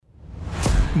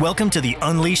Welcome to the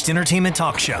Unleashed Entertainment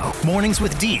Talk Show. Mornings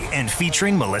with D and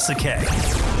featuring Melissa K.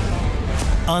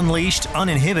 Unleashed,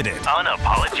 uninhibited,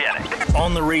 unapologetic.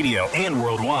 On the radio and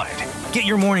worldwide. Get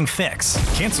your morning fix.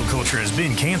 Cancel culture has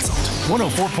been canceled.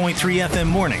 104.3 FM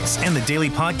mornings and the daily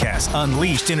podcast,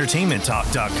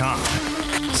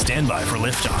 UnleashedEntertainmentTalk.com. Stand by for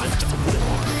liftoff.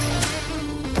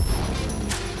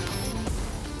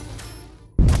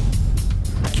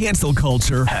 Cancel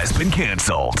culture has been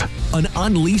canceled on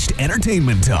Unleashed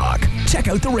Entertainment Talk. Check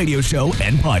out the radio show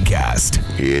and podcast.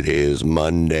 It is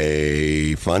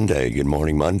Monday, fun day. Good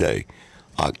morning, Monday,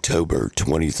 October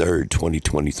 23rd,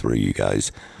 2023, you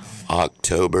guys.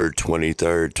 October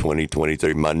 23rd,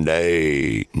 2023,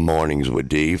 Monday. Mornings with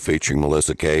D, featuring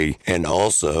Melissa K. And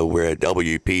also, we're at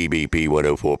WPBP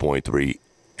 104.3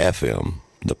 FM,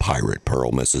 the Pirate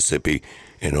Pearl, Mississippi.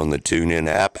 And on the TuneIn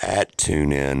app at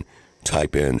TuneIn,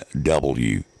 type in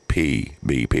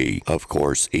WPBP. Of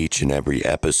course, each and every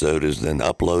episode is then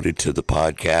uploaded to the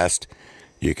podcast.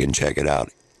 You can check it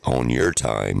out on your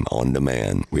time, on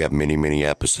demand. We have many, many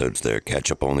episodes there.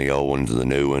 Catch up on the old ones, the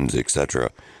new ones,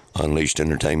 etc.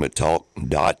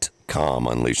 UnleashedEntertainmentTalk.com,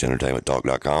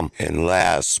 UnleashedEntertainmentTalk.com. And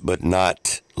last but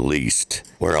not least,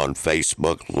 we're on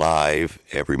Facebook Live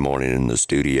every morning in the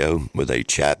studio with a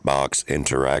chat box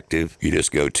interactive. You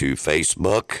just go to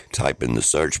Facebook, type in the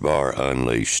search bar,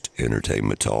 Unleashed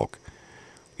Entertainment Talk.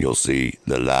 You'll see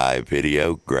the live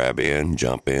video. Grab in,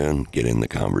 jump in, get in the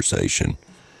conversation.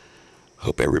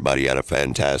 Hope everybody had a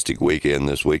fantastic weekend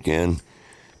this weekend,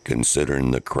 considering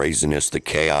the craziness, the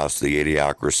chaos, the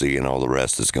idiocracy, and all the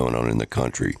rest that's going on in the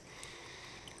country.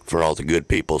 For all the good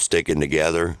people sticking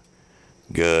together,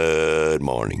 good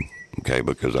morning, okay,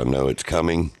 because I know it's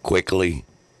coming quickly,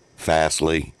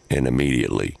 fastly, and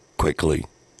immediately. Quickly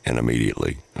and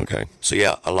immediately, okay? So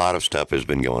yeah, a lot of stuff has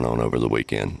been going on over the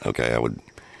weekend, okay? I would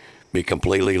be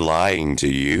completely lying to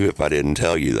you if I didn't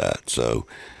tell you that. So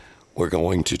we're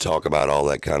going to talk about all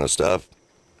that kind of stuff.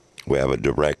 We have a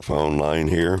direct phone line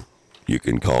here. You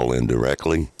can call in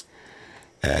directly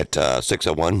at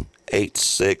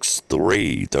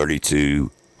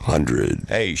 601-863-3200.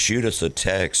 Hey, shoot us a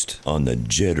text on the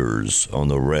jitters on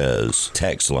the res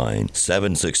text line,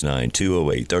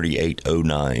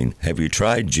 769-208-3809. Have you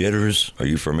tried jitters? Are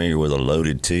you familiar with a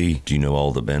loaded tea? Do you know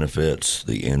all the benefits,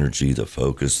 the energy, the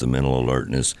focus, the mental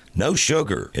alertness? No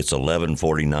sugar. It's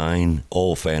 1149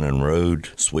 Old Fannin Road,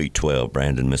 Suite 12,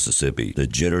 Brandon, Mississippi. The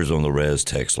jitters on the res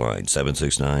text line,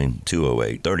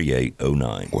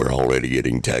 769-208-3809. We're already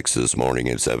getting texts this morning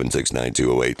at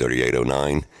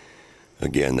 769-208-3809.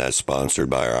 Again, that's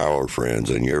sponsored by our friends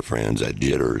and your friends at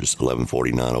Jitters,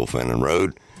 1149 Old Fannin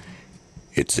Road.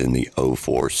 It's in the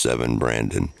 047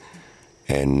 Brandon.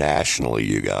 And nationally,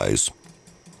 you guys,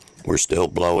 we're still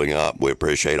blowing up. We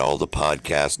appreciate all the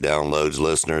podcast downloads,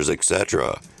 listeners,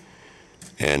 etc.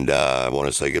 And I want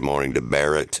to say good morning to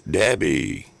Barrett,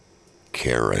 Debbie,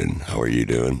 Karen, how are you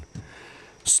doing?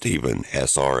 Stephen,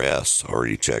 SRS,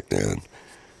 already checked in.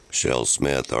 Michelle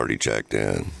Smith, already checked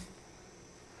in.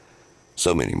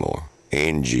 So many more.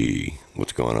 Angie,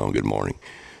 what's going on? Good morning.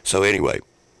 So anyway,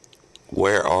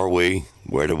 where are we?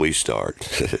 Where do we start?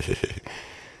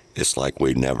 It's like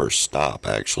we never stop,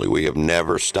 actually. We have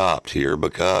never stopped here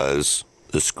because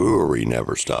the screwery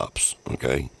never stops,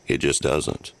 okay? It just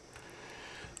doesn't.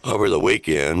 Over the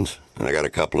weekend, and I got a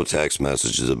couple of text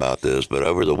messages about this, but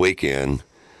over the weekend,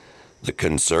 the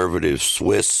conservative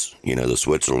Swiss, the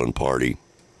Switzerland party,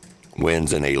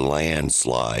 wins in a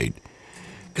landslide.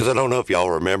 Because I don't know if y'all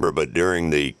remember, but during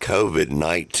the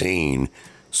COVID-19,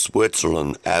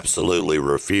 Switzerland absolutely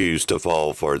refused to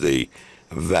fall for the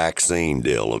vaccine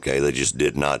deal, okay? They just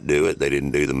did not do it. They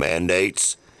didn't do the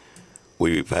mandates.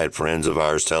 We've had friends of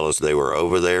ours tell us they were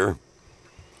over there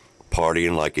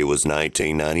partying like it was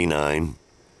 1999.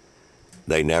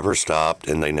 They never stopped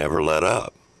and they never let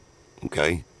up,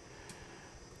 okay?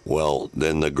 Well,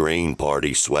 then the Green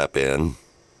Party swept in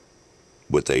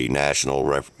with a national,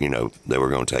 they were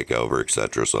going to take over,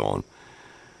 etc., so on.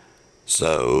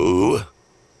 So,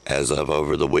 as of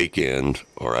over the weekend,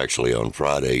 or actually on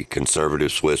Friday,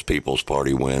 conservative Swiss People's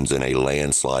Party wins in a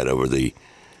landslide over the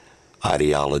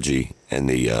ideology and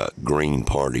the Green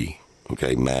Party,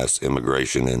 okay, mass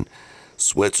immigration. And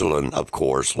Switzerland, of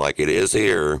course, like it is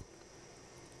here,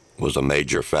 was a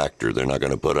major factor. They're not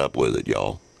going to put up with it,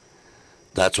 y'all.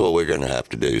 That's what we're going to have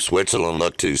to do. Switzerland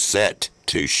looked to set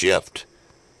to shift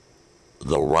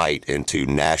the right into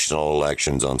national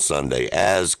elections on Sunday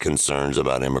as concerns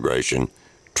about immigration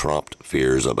trumped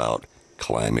fears about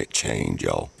climate change,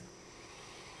 y'all.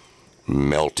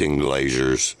 Melting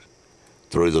glaciers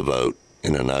through the vote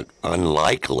and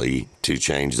unlikely to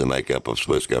change the makeup of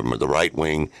Swiss government. The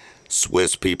right-wing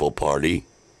Swiss People Party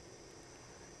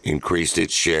increased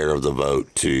its share of the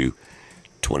vote to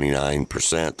 29%,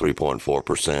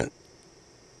 3.4%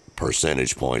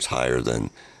 percentage points higher than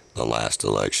the last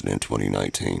election in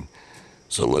 2019.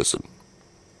 So listen,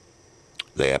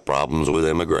 they have problems with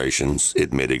immigrations,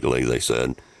 admittedly, they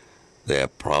said. They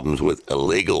have problems with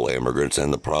illegal immigrants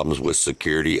and the problems with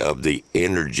security of the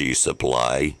energy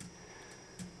supply.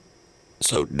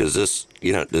 So does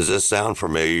this sound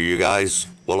familiar, you guys?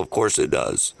 Well, of course it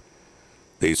does.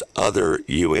 These other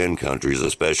UN countries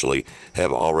especially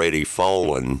have already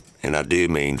fallen, and I do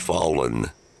mean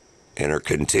fallen, and are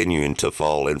continuing to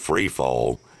fall in free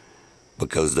fall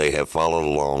because they have followed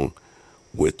along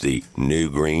with the new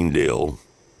Green Deal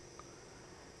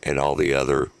and all the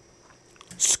other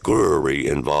screwery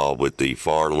involved with the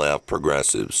far left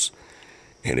progressives.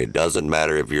 And it doesn't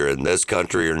matter if you're in this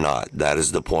country or not. That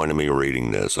is the point of me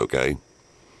reading this, okay?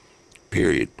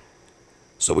 Period.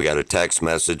 So we got a text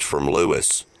message from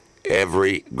Lewis.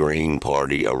 Every Green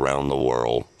Party around the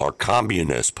world are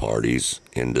communist parties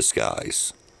in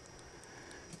disguise.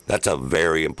 That's a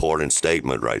very important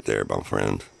statement right there, my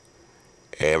friend.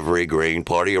 Every Green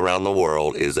Party around the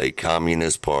world is a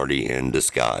communist party in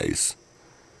disguise.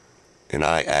 And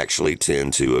I actually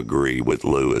tend to agree with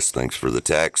Lewis. Thanks for the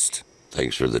text.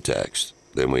 Thanks for the text.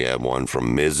 Then we have one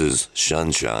from Mrs.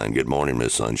 Sunshine. Good morning,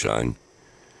 Miss Sunshine.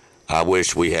 I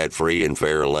wish we had free and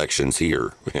fair elections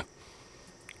here.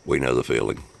 We know the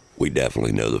feeling. We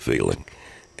definitely know the feeling.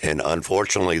 And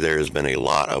unfortunately, there has been a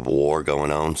lot of war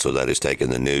going on, so that has taken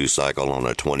the news cycle on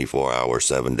a 24-hour,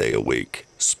 7-day-a-week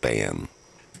span.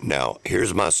 Now,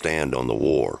 here's my stand on the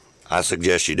war. I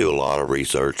suggest you do a lot of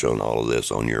research on all of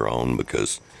this on your own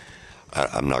because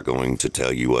I'm not going to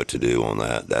tell you what to do on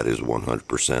that. That is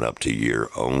 100% up to your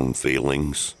own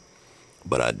feelings.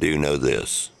 But I do know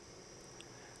this.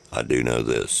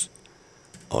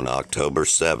 On October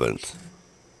 7th,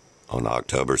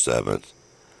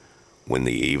 when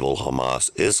the evil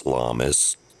Hamas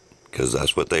Islamists, because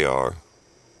that's what they are,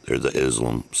 they're the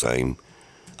Islam, same,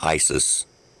 ISIS,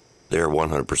 they're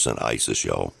 100% ISIS,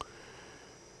 y'all.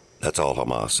 That's all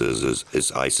Hamas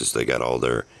is ISIS. They got all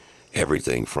their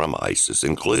everything from ISIS,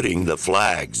 including the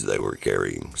flags they were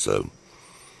carrying. So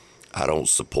I don't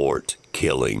support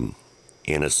killing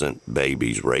innocent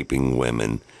babies, raping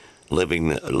women,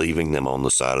 leaving them on the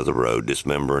side of the road,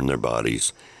 dismembering their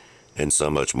bodies, and so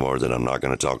much more that I'm not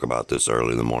going to talk about this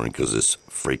early in the morning because it's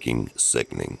freaking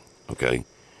sickening, okay?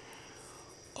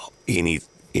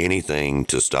 Anything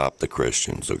to stop the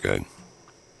Christians, okay?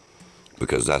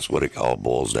 Because that's what it all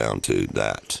boils down to,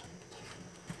 that.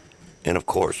 And of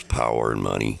course, power and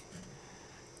money.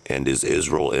 And is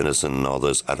Israel innocent in all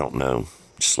this? I don't know.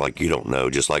 Just like you don't know,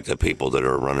 just like the people that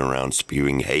are running around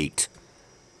spewing hate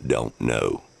don't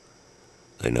know.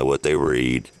 They know what they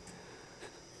read.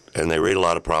 And they read a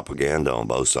lot of propaganda on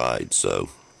both sides. So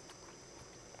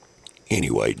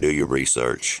anyway, do your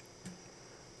research.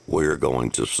 We're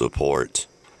going to support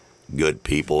good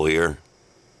people here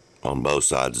on both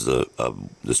sides of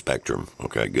the spectrum.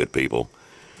 Okay, good people.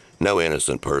 No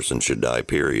innocent person should die,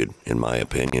 period, in my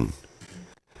opinion.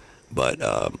 But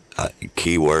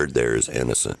key word there is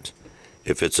innocent.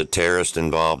 If it's a terrorist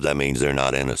involved, that means they're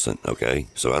not innocent, okay?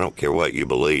 So I don't care what you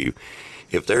believe.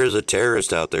 If there is a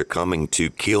terrorist out there coming to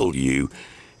kill you,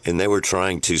 and they were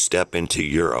trying to step into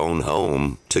your own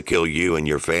home to kill you and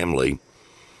your family,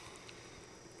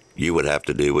 you would have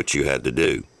to do what you had to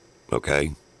do,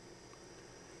 okay?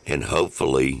 And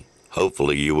hopefully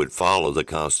you would follow the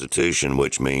Constitution,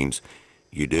 which means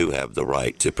you do have the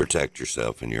right to protect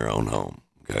yourself in your own home,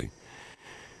 okay?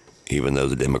 Even though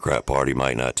the Democrat Party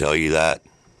might not tell you that,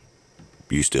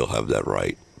 you still have that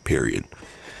right, period.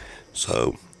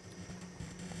 So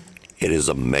it is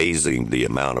amazing the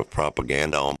amount of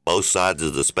propaganda on both sides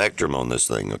of the spectrum on this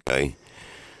thing, okay?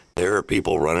 There are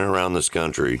people running around this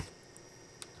country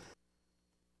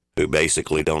who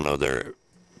basically don't know their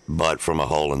butt from a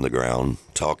hole in the ground,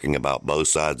 talking about both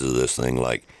sides of this thing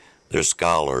like they're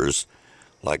scholars,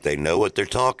 like they know what they're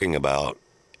talking about,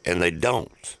 and they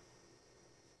don't.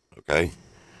 Okay?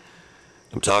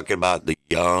 I'm talking about the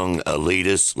young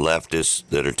elitist leftists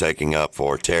that are taking up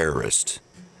for terrorists.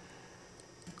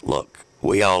 Look,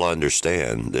 we all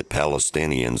understand that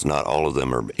Palestinians, not all of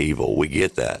them are evil. We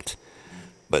get that.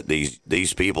 But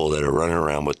these people that are running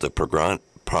around with the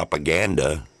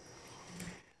propaganda,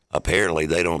 apparently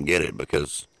they don't get it,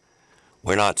 because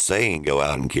we're not saying go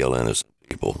out and kill innocent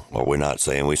people, or we're not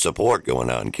saying we support going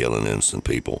out and killing innocent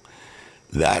people.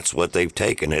 That's what they've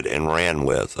taken it and ran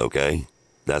with, okay?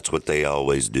 That's what they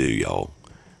always do, y'all.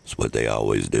 That's what they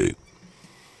always do.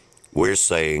 We're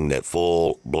saying that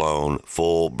full-blown,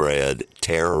 full-bred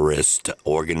terrorist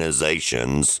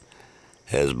organizations,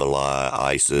 Hezbollah,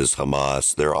 ISIS,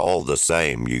 Hamas, they're all the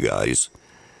same, you guys.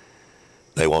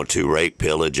 They want to rape,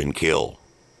 pillage, and kill.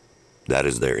 That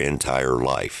is their entire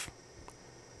life.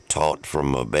 Taught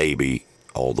from a baby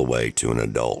all the way to an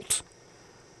adult.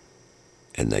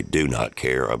 And they do not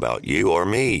care about you or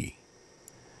me.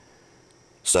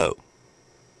 So,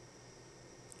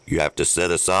 you have to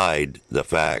set aside the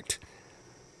fact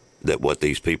that what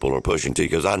these people are pushing to,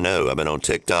 because I know, I've been on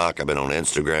TikTok, I've been on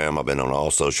Instagram, I've been on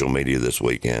all social media this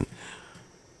weekend,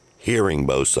 hearing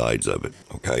both sides of it,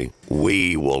 okay?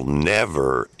 We will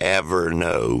never, ever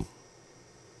know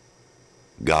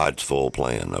God's full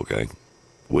plan, okay?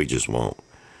 We just won't.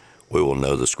 We will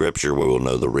know the scripture, we will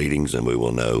know the readings, and we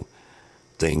will know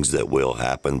things that will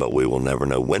happen, but we will never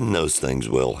know when those things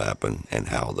will happen and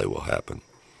how they will happen.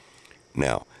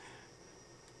 Now,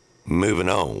 moving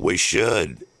on, we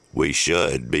should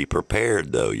be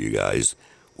prepared, though, you guys.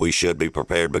 We should be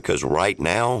prepared, because right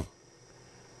now,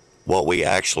 what we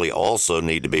actually also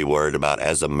need to be worried about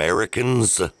as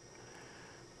Americans,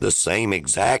 the same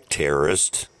exact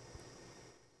terrorist,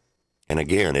 and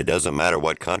again, it doesn't matter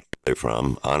what country they're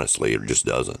from, honestly, it just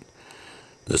doesn't.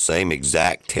 The same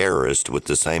exact terrorist with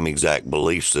the same exact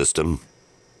belief system,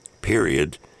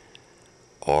 period,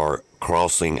 are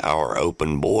crossing our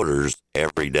open borders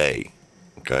every day,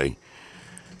 okay?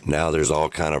 Now there's all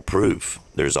kind of proof.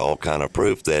 There's all kind of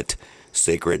proof that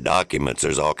secret documents,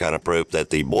 there's all kind of proof that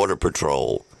the Border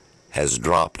Patrol has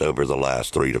dropped over the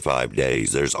last 3 to 5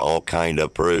 days. There's all kind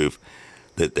of proof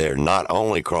that they're not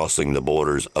only crossing the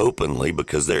borders openly,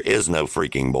 because there is no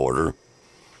freaking border,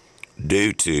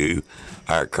 due to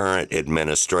our current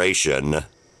administration,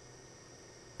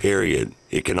 period.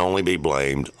 It can only be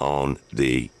blamed on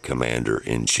the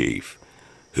commander-in-chief,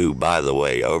 who, by the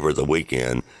way, over the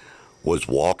weekend was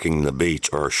walking the beach,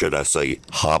 or should I say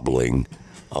hobbling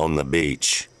on the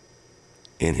beach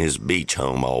in his beach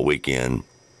home all weekend.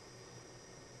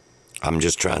 I'm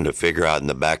just trying to figure out in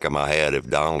the back of my head if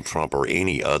Donald Trump or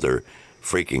any other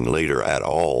freaking leader at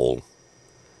all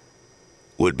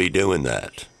would be doing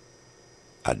that,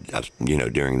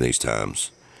 during these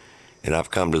times. And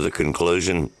I've come to the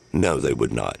conclusion, no, they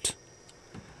would not.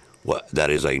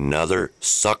 That is another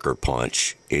sucker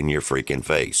punch in your freaking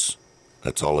face.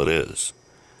 That's all it is.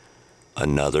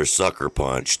 Another sucker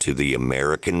punch to the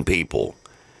American people.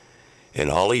 And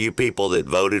all of you people that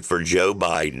voted for Joe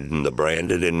Biden, the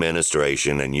Brandon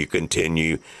administration, and you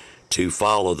continue to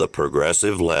follow the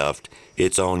progressive left,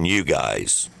 it's on you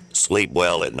guys. Sleep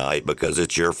well at night, because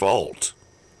it's your fault.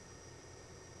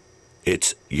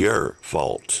 It's your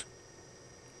fault.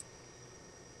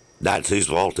 That's whose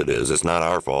fault it is. It's not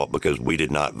our fault, because we did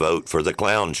not vote for the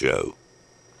clown show.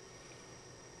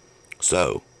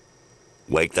 So,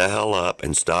 wake the hell up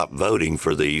and stop voting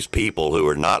for these people who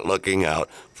are not looking out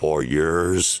for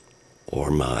yours or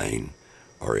mine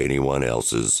or anyone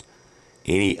else's,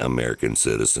 any American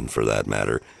citizen for that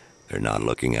matter. They're not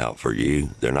looking out for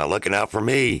you. They're not looking out for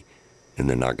me. And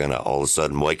they're not going to all of a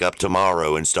sudden wake up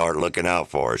tomorrow and start looking out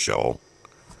for us, y'all.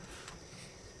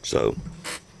 So,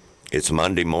 it's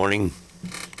Monday morning,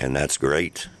 and that's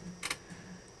great.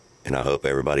 And I hope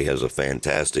everybody has a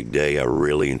fantastic day. I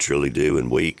really and truly do, and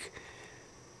week.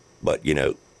 But,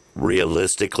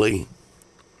 realistically,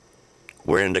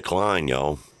 we're in decline,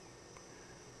 y'all.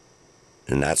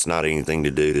 And that's not anything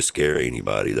to do to scare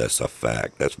anybody. That's a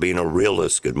fact. That's being a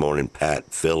realist. Good morning,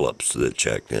 Pat Phillips, that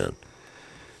checked in.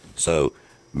 So,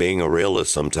 being a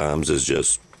realist sometimes is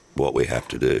just what we have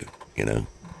to do,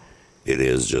 It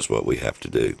is just what we have to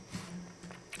do.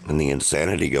 And the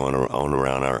insanity going on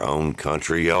around our own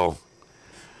country, y'all,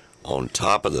 on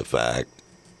top of the fact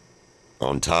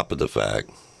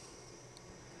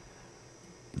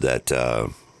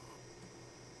that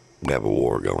we have a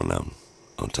war going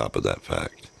on top of that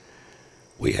fact,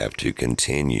 we have to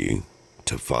continue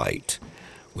to fight.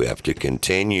 We have to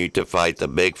continue to fight the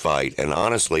big fight. And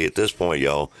honestly, at this point,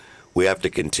 y'all, we have to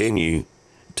continue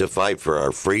to fight for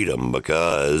our freedom,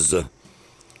 because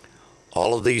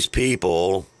all of these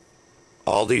people,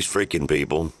 all these freaking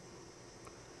people,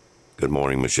 good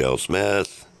morning, Michelle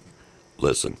Smith,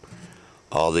 listen,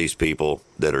 all these people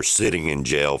that are sitting in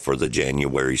jail for the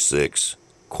January 6th,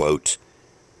 quote,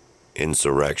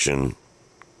 insurrection,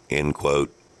 end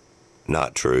quote,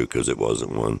 not true because it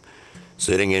wasn't one,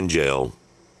 sitting in jail.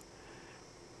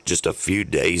 Just a few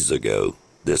days ago,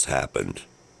 this happened,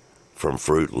 from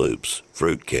Fruit Loops,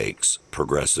 fruit cakes,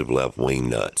 progressive left-wing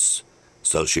nuts,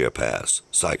 sociopaths,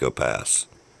 psychopaths,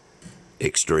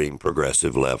 extreme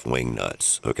progressive left-wing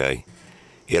nuts, okay?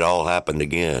 It all happened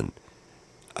again.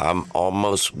 I'm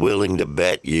almost willing to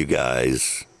bet you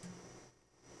guys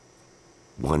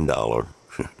 $1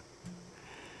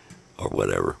 or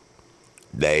whatever.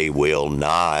 They will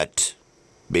not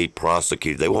be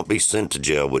prosecuted. They won't be sent to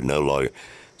jail with no lawyer.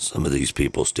 Some of these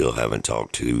people still haven't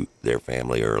talked to their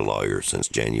family or a lawyer since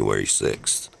January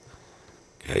 6th.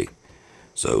 Okay?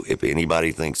 So if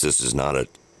anybody thinks this is not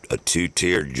a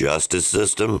two-tiered justice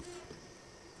system,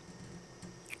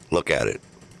 look at it.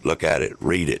 Look at it.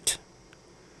 Read it.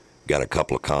 Got a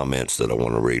couple of comments that I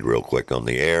want to read real quick on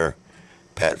the air.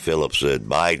 Pat Phillips said,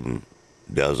 Biden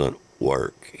doesn't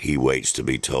work. He waits to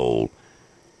be told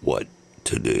what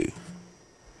to do.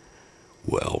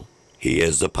 Well, he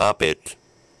is the puppet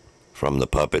from the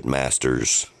puppet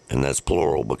masters, and that's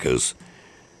plural because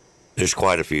there's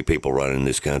quite a few people running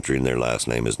this country and their last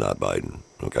name is not Biden,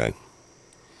 okay?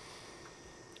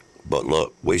 But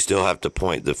look, we still have to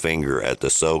point the finger at the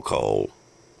so-called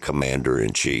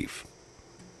commander-in-chief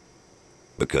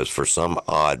because for some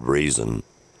odd reason,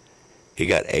 he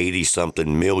got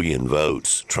 80-something million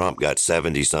votes. Trump got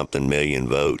 70-something million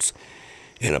votes.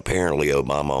 And apparently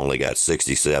Obama only got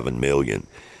 67 million.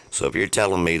 So if you're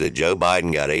telling me that Joe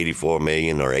Biden got 84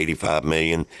 million or 85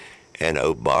 million and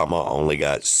Obama only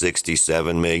got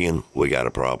 67 million, we got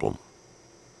a problem.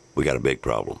 We got a big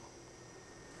problem.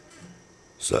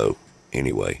 So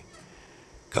anyway,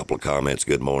 a couple of comments.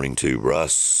 Good morning to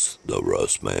Russ, the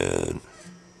Russ man.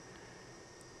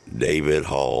 David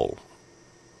Hall.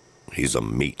 He's a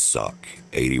meat sock.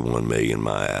 81 million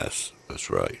my ass.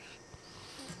 That's right.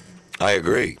 I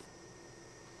agree.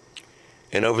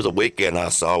 And over the weekend I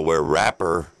saw where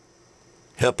rapper,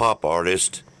 hip-hop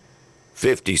artist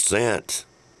 50 Cent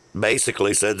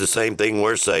basically said the same thing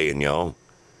we're saying, y'all.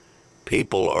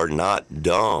 People are not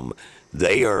dumb.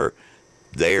 They are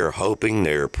hoping,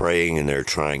 they're praying, and they're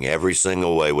trying every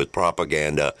single way with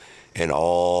propaganda and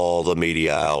all the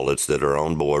media outlets that are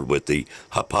on board with the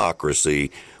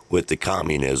hypocrisy, with the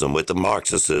communism, with the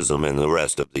Marxism, and the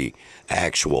rest of the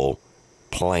actual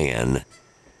plan.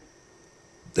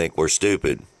 Think we're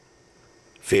stupid.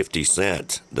 50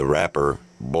 Cent, the rapper,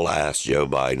 blasts Joe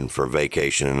Biden for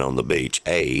vacationing on the beach,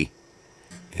 and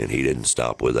he didn't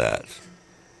stop with that.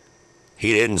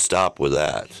 He didn't stop with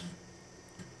that.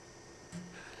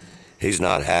 He's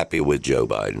not happy with Joe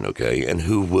Biden, okay? And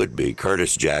who would be?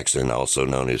 Curtis Jackson, also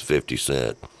known as 50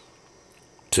 Cent,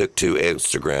 took to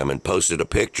Instagram and posted a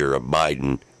picture of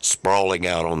Biden sprawling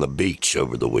out on the beach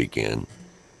over the weekend.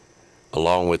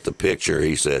 Along with the picture,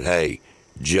 he said, hey,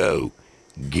 Joe,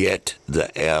 get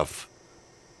the F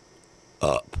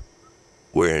up.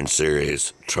 We're in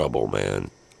serious trouble,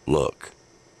 man. Look.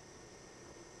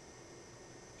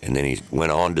 And then he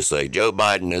went on to say, Joe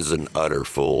Biden is an utter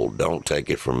fool. Don't take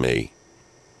it from me.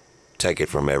 Take it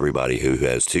from everybody who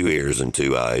has 2 ears and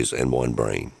 2 eyes and 1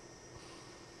 brain.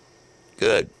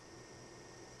 Good.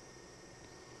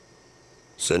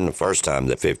 This isn't the first time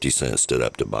that 50 Cent stood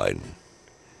up to Biden.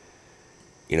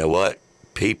 You know what?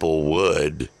 People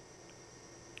would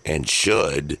and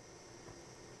should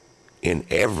in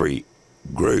every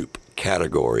group,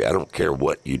 category, I don't care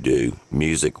what you do,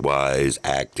 music-wise,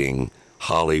 acting,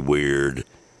 Hollyweird,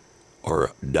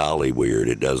 or Dolly weird,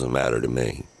 it doesn't matter to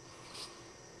me.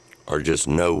 Or just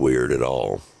no weird at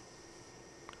all.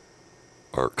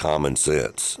 Or common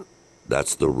sense.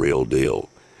 That's the real deal.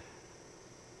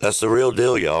 That's the real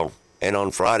deal, y'all. And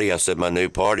on Friday, I said my new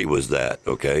party was that,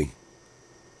 okay?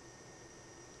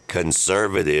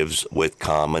 Conservatives with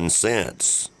common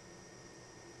sense.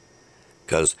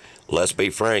 Because, let's be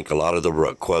frank, a lot of the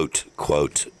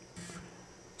quote,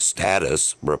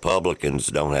 status Republicans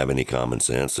don't have any common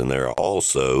sense, and they're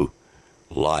also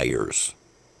liars.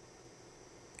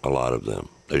 A lot of them.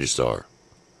 They just are.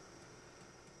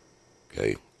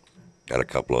 Okay. Got a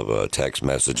couple of text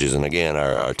messages. And again,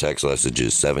 our text message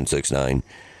is 769.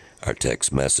 Our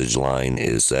text message line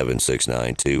is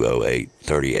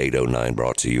 769-208-3809,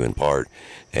 brought to you in part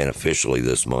and officially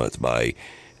this month by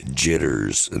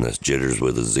Jitters. And that's Jitters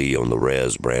with a Z on the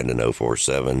res, Brandon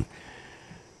 047.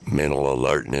 Mental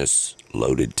alertness,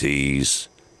 loaded teas,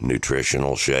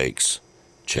 nutritional shakes.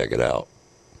 Check it out.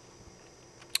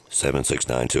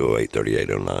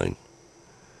 769-208-3809.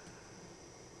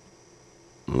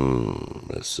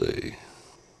 Let's see.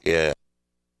 Yeah.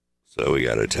 So we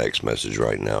got a text message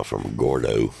right now from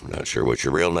Gordo. Not sure what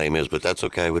your real name is, but that's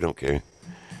okay. We don't care.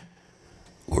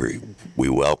 We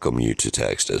welcome you to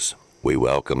text us. We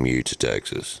welcome you to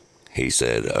Texas. He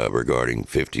said regarding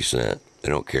 50 Cent, they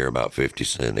don't care about 50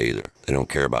 Cent either. They don't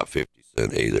care about 50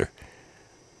 Cent either.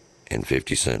 And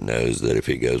 50 Cent knows that if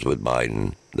he goes with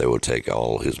Biden, they will take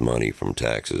all his money from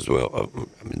taxes. Well, I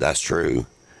mean, that's true.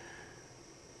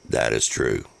 That is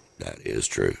true. That is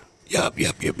true. Yup.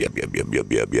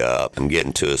 I'm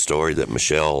getting to a story that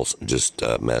Michelle just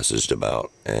messaged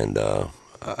about, and I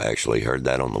actually heard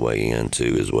that on the way in,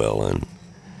 too, as well, and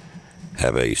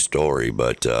have a story.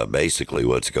 But basically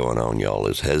what's going on, y'all,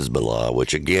 is Hezbollah,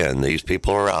 which, again, these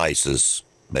people are ISIS,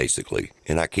 basically.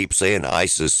 And I keep saying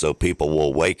ISIS so people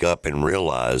will wake up and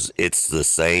realize it's the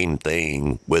same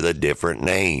thing with a different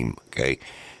name, okay?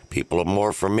 People are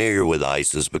more familiar with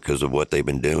ISIS because of what they've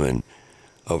been doing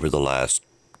over the last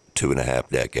 2.5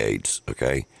 decades,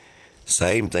 okay?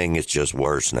 Same thing, it's just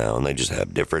worse now, and they just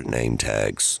have different name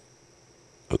tags,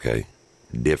 okay?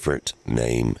 Different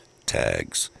name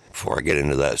tags. Before I get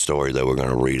into that story, though, we're going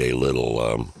to read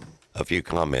a few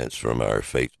comments from our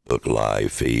Facebook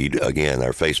Live feed. Again,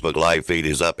 our Facebook Live feed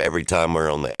is up every time we're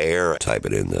on the air. Type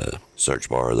it in the search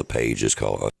bar of the page. It's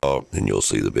called Untalk, and you'll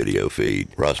see the video feed.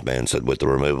 Russ Band said, with the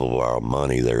removal of our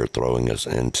money, they're throwing us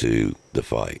into the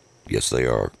fight. Yes, they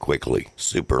are, quickly.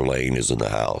 Super Lane is in the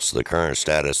house. The current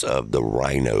status of the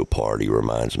Rhino Party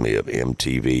reminds me of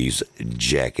MTV's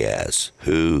Jackass.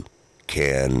 Who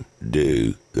can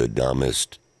do the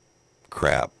dumbest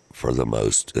crap for the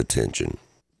most attention?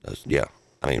 Yeah,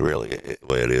 I mean, really, the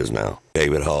way it is now.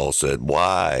 David Hall said,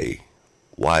 why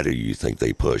do you think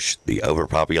they push the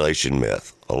overpopulation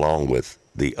myth along with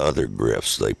the other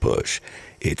grifts they push?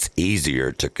 It's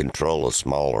easier to control a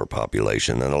smaller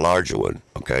population than a larger one,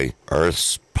 okay? The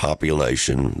Earth's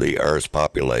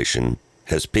population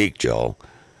has peaked, y'all.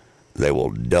 They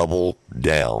will double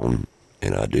down,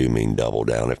 and I do mean double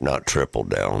down, if not triple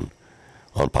down,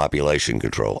 on population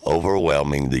control,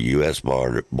 overwhelming the U.S.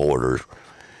 border.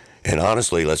 And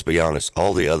honestly, let's be honest,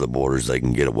 all the other borders they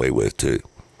can get away with, too.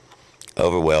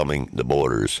 Overwhelming the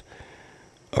borders,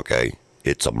 okay?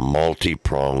 It's a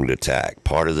multi-pronged attack.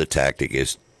 Part of the tactic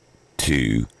is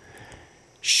to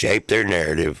shape their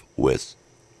narrative with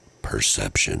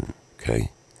perception,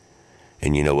 okay?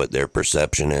 And you know what their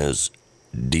perception is?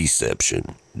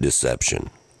 Deception.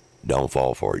 Don't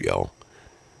fall for it, y'all.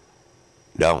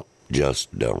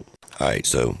 Just don't. All right,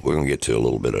 so we're going to get to a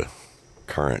little bit of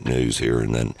current news here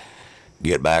and then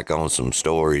get back on some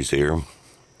stories here.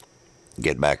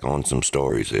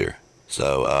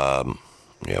 So,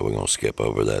 yeah, we're going to skip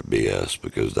over that BS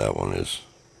because that one is,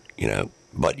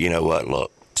 but you know what?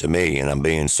 Look, to me, and I'm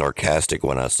being sarcastic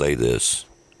when I say this,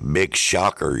 big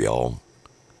shocker, y'all.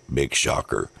 Big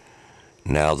shocker.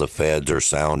 Now the feds are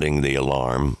sounding the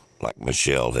alarm, like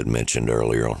Michelle had mentioned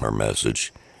earlier on her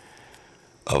message,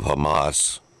 of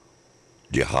Hamas,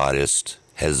 jihadists,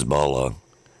 Hezbollah,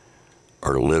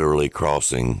 are literally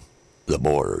crossing the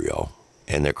border, y'all.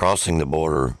 And they're crossing the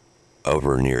border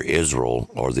over near Israel,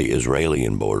 or the Israeli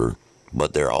border,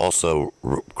 but they're also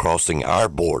crossing our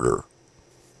border,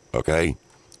 okay?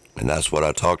 And that's what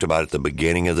I talked about at the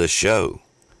beginning of this show,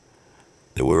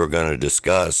 that we were going to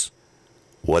discuss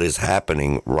what is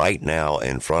happening right now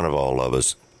in front of all of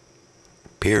us,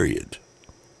 period.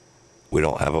 We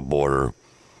don't have a border.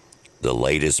 The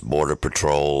latest Border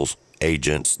Patrol's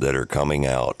agents that are coming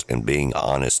out and being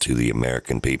honest to the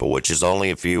American people, which is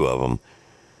only a few of them,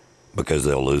 because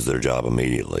they'll lose their job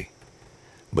immediately.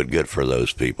 But good for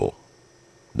those people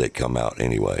that come out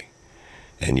anyway.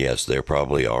 And yes, they're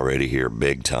probably already here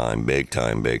big time,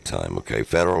 okay?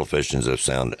 Federal officials have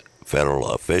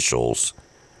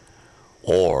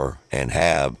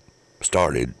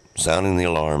started sounding the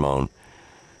alarm on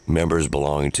members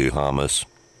belonging to Hamas,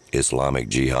 Islamic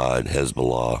Jihad,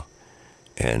 Hezbollah,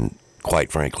 and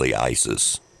quite frankly,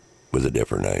 ISIS with a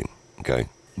different name, okay?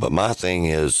 But my thing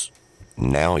is,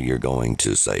 now you're going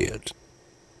to say it.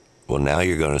 Well, now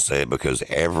you're going to say it because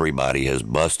everybody has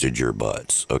busted your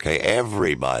butts, okay?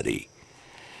 Everybody.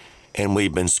 And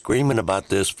we've been screaming about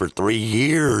this for 3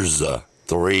 years.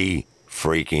 3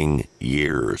 freaking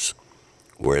years.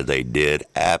 Where they did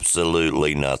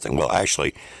absolutely nothing. Well,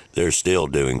 actually, they're still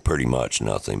doing pretty much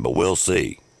nothing. But we'll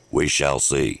see. We shall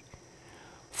see.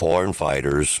 Foreign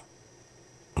fighters,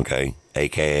 okay,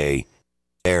 a.k.a.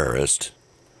 terrorists,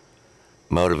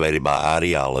 motivated by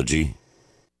ideology,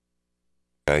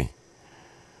 okay,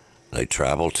 they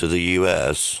travel to the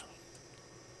U.S.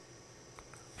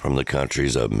 from the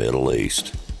countries of Middle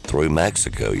East through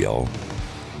Mexico, y'all.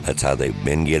 That's how they've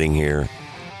been getting here,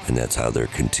 and that's how they're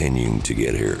continuing to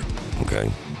get here, okay?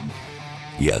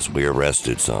 Yes, we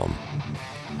arrested some,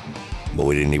 but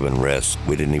we didn't even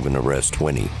arrest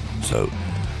 20. So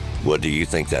what do you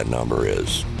think that number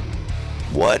is?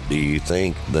 What do you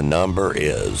think the number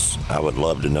is? I would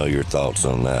love to know your thoughts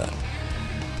on that.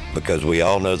 Because we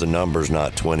all know the number's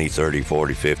not 20, 30,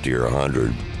 40, 50, or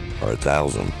 100, or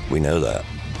 1,000. We know that.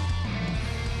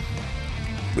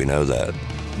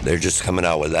 They're just coming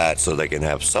out with that so they can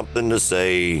have something to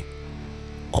say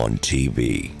on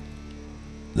TV,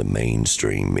 the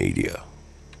mainstream media.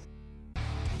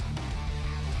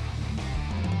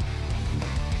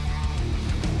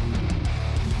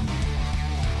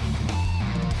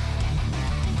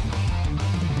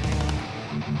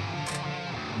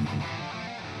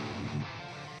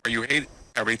 You hate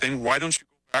everything. Why don't you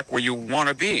go back where you want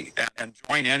to be and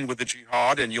join in with the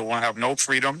jihad, and you'll have no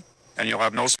freedom and you'll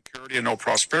have no security and no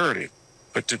prosperity.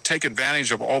 But to take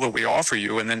advantage of all that we offer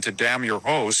you and then to damn your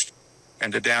host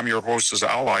and to damn your host's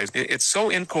allies, it's so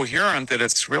incoherent that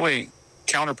it's really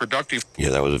counterproductive. Yeah,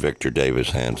 that was Victor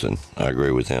Davis Hanson. I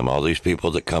agree with him. All these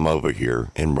people that come over here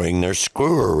and bring their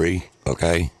screwery,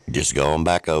 okay, just going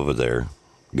back over there.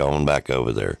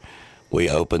 We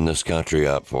opened this country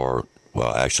up for,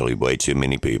 well, actually way too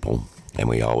many people, and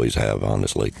we always have,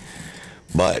 honestly.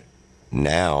 But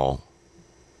now,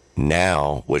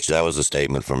 which that was a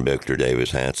statement from Victor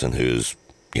Davis Hanson, who's,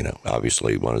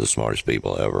 obviously one of the smartest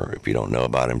people ever. If you don't know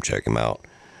about him, check him out.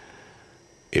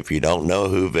 If you don't know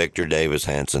who Victor Davis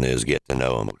Hanson is, get to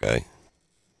know him, okay?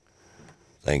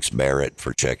 Thanks, Barrett,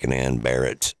 for checking in.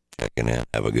 Barrett, checking in.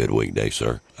 Have a good weekday,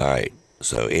 sir. All right.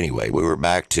 So anyway, we were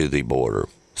back to the border.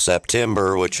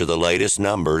 September, which are the latest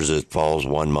numbers, it falls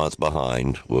 1 month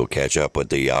behind. We'll catch up with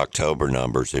the October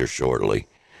numbers here shortly.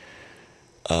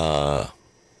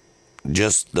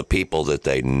 Just the people that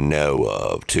they know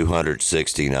of,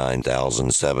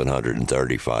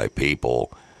 269,735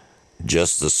 people.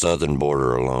 Just the southern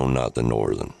border alone, not the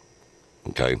northern.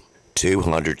 Okay?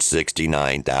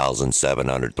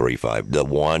 269,735. The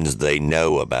ones they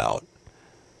know about.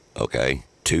 Okay?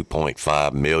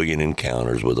 2.5 million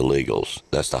encounters with illegals.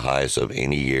 That's the highest of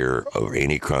any year of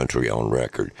any country on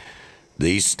record.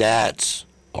 These stats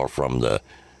are from the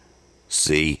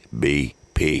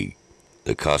CBP,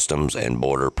 the Customs and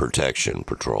Border Protection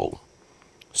Patrol.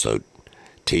 So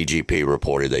TGP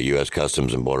reported that U.S.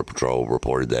 Customs and Border Patrol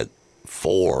reported that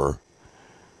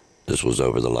this was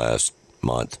over the last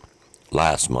month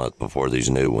before these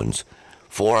new ones,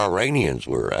 4 Iranians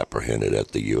were apprehended at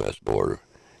the U.S. border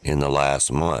in the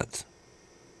last month.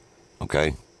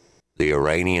 Okay? The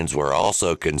Iranians were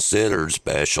also considered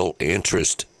special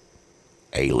interest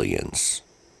aliens.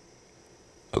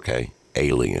 Okay?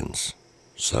 Aliens.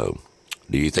 So,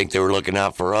 do you think they were looking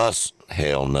out for us?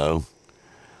 Hell no.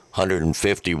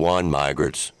 151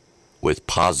 migrants with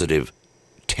positive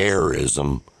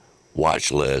terrorism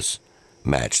watch lists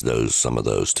match some of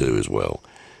those too as well.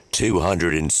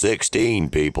 216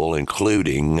 people,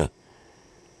 including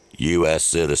U.S.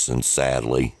 citizens,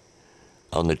 sadly,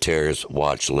 on the terrorist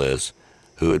watch list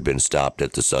who had been stopped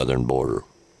at the southern border.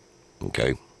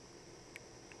 Okay?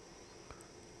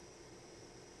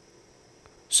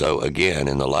 So again,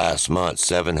 in the last month,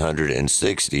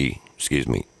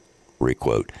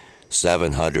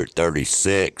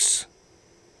 736,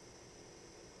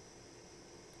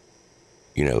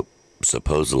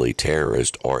 supposedly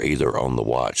terrorists are either on the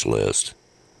watch list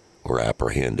or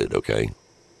apprehended, okay?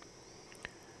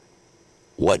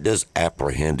 What does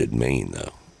apprehended mean,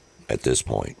 though, at this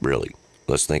point, really?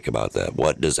 Let's think about that.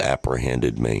 What does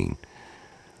apprehended mean?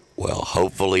 Well,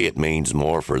 hopefully it means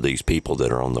more for these people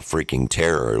that are on the freaking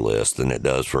terror list than it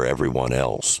does for everyone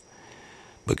else.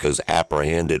 Because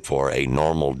apprehended for a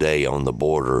normal day on the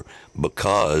border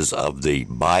because of the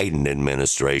Biden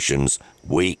administration's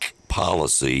weak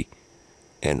policy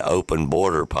and open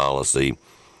border policy,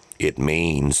 it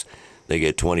means they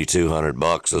get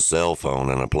 $2,200, a cell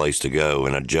phone, and a place to go,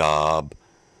 and a job.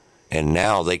 And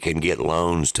now they can get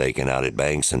loans taken out at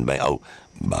banks and oh,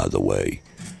 by the way,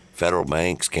 federal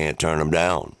banks can't turn them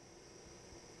down.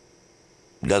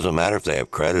 It doesn't matter if they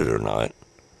have credit or not.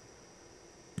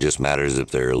 It just matters if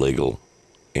they're illegal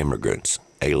immigrants,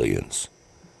 aliens.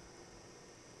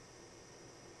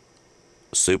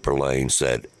 Superlane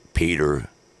said Peter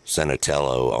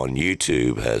Sanatello on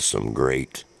YouTube has some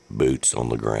great boots on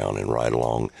the ground and ride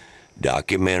along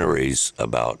documentaries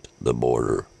about the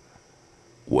border.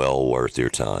 Well worth your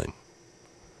time.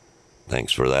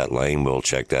 Thanks for that, Lane. We'll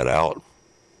check that out.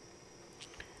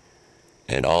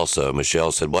 And also,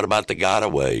 Michelle said, what about the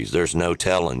gotaways? There's no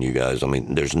telling, you guys. I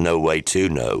mean, there's no way to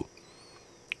know.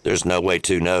 There's no way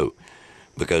to know.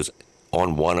 Because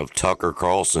on one of Tucker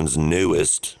Carlson's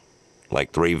newest,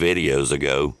 like 3 videos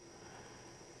ago,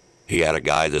 he had a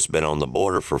guy that's been on the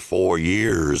border for 4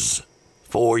 years.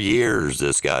 4 years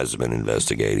this guy's been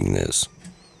investigating this.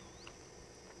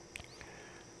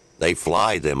 They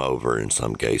fly them over in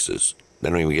some cases. They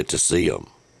don't even get to see them.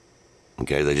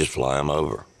 Okay, they just fly them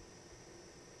over.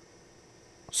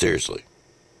 Seriously.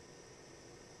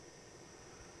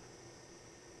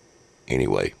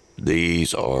 Anyway,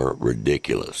 These are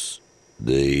ridiculous.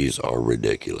 These are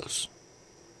ridiculous.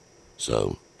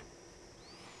 So,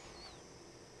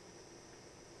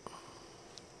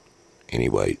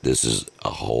 anyway, this is a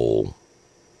whole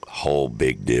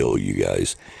big deal, you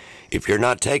guys. If you're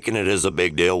not taking it as a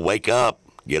big deal, wake up.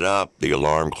 Get up. The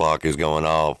alarm clock is going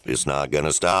off. It's not going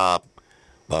to stop.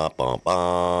 Bum, bum,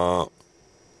 bum.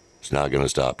 It's not going to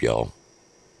stop, y'all.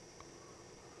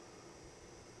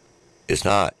 It's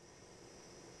not.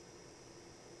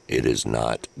 It is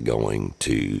not going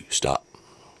to stop.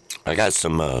 I got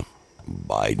some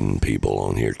Biden people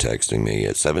on here texting me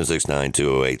at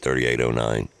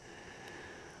 769-208-3809.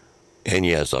 And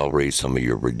yes, I'll read some of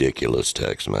your ridiculous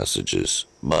text messages.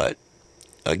 But,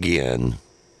 again,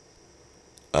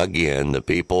 the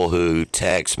people who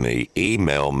text me,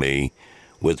 email me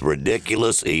with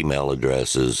ridiculous email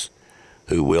addresses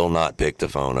who will not pick the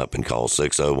phone up and call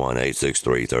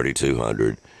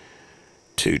 601-863-3200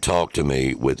 to talk to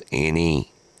me with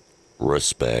any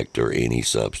respect or any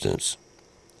substance.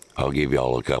 I'll give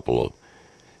y'all a couple of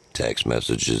text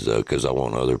messages, though, because I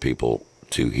want other people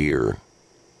to hear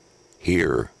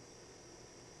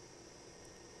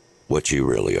what you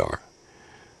really are.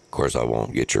 Of course, I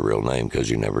won't get your real name because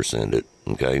you never send it,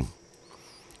 okay?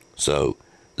 So,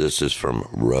 this is from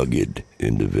Rugged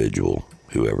Individual,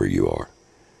 whoever you are.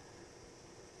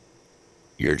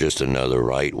 You're just another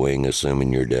right wing,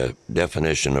 assuming your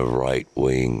definition of right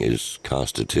wing is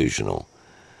constitutional.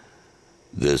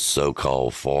 This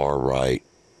so-called far right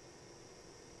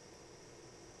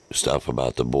stuff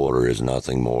about the border is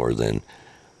nothing more than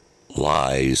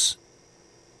lies.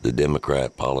 The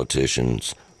Democrat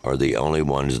politicians are the only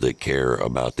ones that care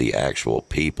about the actual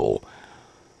people,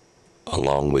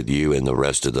 along with you and the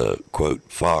rest of the, quote,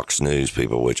 Fox News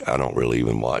people, which I don't really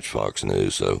even watch Fox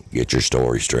News, so get your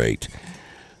story straight,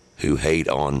 who hate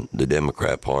on the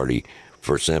Democrat Party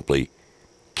for simply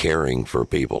caring for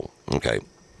people. Okay,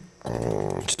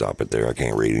 stop it there. I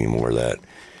can't read any more of that.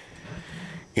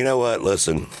 You know what?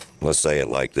 Listen, let's say it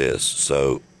like this.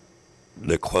 So,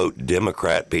 the, quote,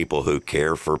 Democrat people who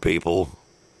care for people,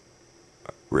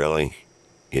 really?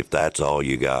 If that's all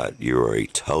you got, you're a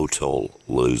total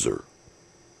loser.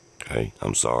 Okay?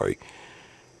 I'm sorry.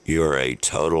 You're a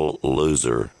total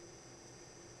loser.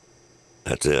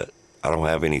 That's it. I don't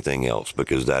have anything else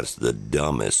because that's the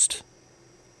dumbest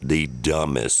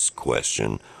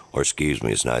question, or excuse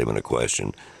me, it's not even a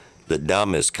question, the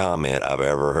dumbest comment I've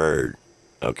ever heard.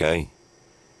 Okay?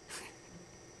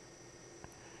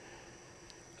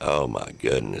 Oh my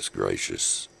goodness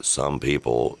gracious. Some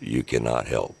people you cannot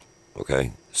help.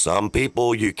 Okay? Some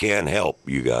people you can't help,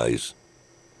 you guys.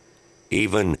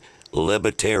 Even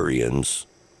libertarians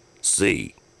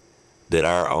see that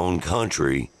our own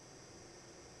country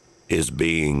is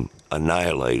being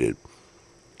annihilated.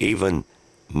 Even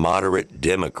moderate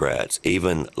Democrats,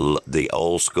 even the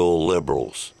old school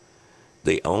liberals,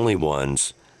 the only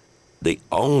ones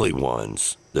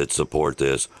that support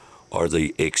this are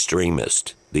the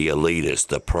extremists, the elitists,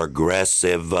 the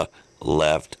progressive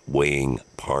left-wing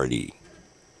party.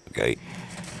 Okay?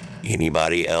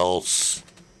 Anybody else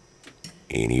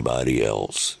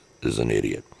is an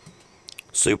idiot.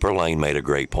 Super Lane made a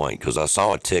great point, because I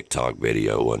saw a TikTok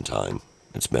video one time.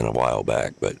 It's been a while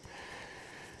back, but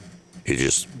it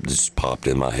just popped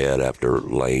in my head after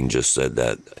Lane just said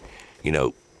that. You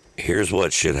know, here's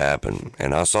what should happen.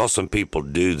 And I saw some people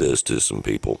do this to some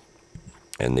people.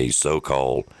 And the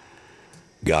so-called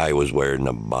guy was wearing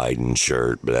a Biden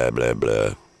shirt, blah, blah,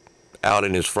 blah, out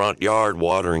in his front yard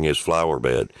watering his flower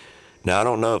bed. Now, I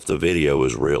don't know if the video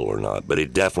is real or not, but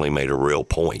it definitely made a real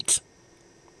point.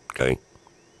 Okay?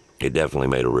 It definitely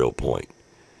made a real point.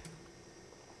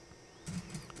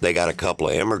 They got a couple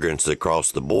of immigrants that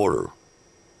crossed the border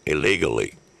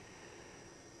illegally.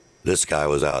 This guy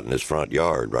was out in his front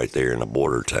yard right there in a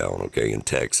border town, okay, in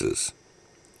Texas,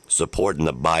 supporting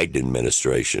the Biden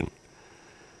administration.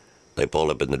 They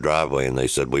pulled up in the driveway and they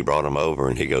said, we brought him over.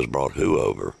 And he goes, brought who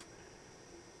over?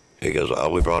 He goes, oh,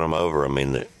 we brought him over. I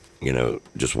mean, you know,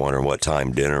 just wondering what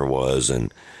time dinner was,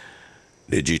 and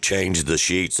did you change the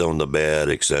sheets on the bed,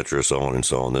 etc., so on and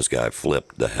so on. This guy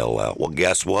flipped the hell out. Well,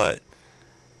 guess what?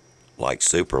 Like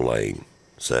Super Lane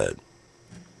said,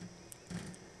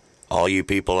 all you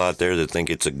people out there that think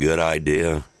it's a good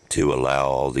idea to allow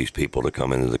all these people to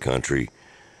come into the country,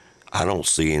 I don't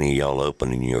see any of y'all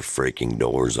opening your freaking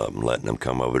doors up and letting them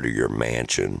come over to your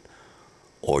mansion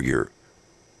or your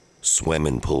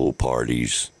swimming pool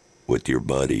parties with your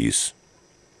buddies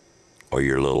or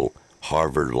your little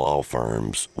Harvard law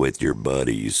firms with your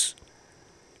buddies,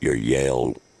 your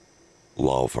Yale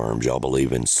law firms y'all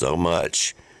believe in so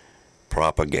much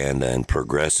propaganda and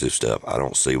progressive stuff. I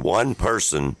don't see one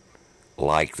person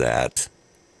like that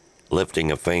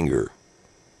lifting a finger.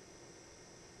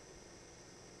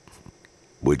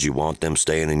 Would you want them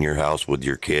staying in your house with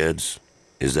your kids?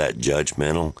 Is that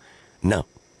judgmental? No,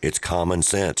 it's common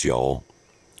sense, y'all.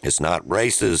 It's not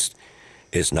racist.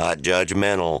 It's not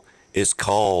judgmental. It's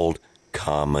called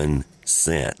common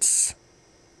sense.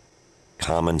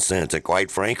 Common sense. And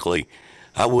quite frankly,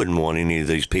 I wouldn't want any of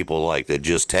these people like that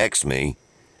just text me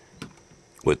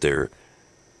with their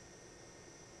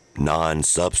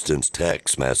non-substance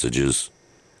text messages.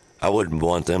 I wouldn't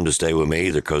want them to stay with me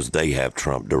either because they have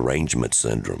Trump derangement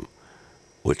syndrome,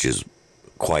 which is,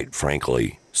 quite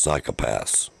frankly,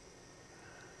 psychopaths.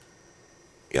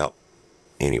 Yep.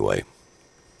 Anyway.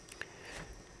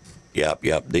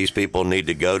 Yep. These people need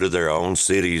to go to their own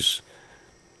cities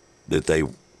that they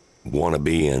want to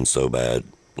be in so bad,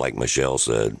 like Michelle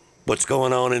said. What's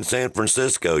going on in San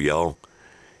Francisco, y'all?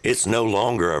 It's no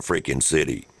longer a freaking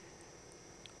city.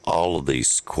 All of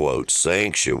these, quote,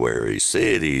 sanctuary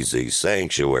cities, these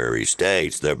sanctuary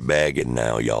states, they're begging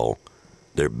now, y'all.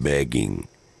 They're begging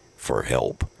for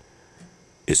help.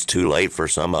 It's too late for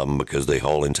some of them because the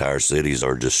whole entire cities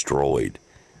are destroyed.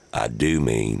 I do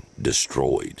mean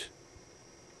destroyed.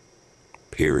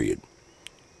 Period.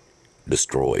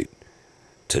 Destroyed.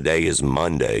 Today is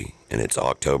Monday, and it's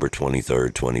October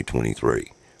 23rd,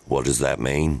 2023. What does that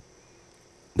mean?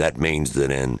 That means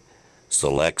that in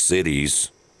select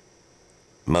cities,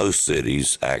 most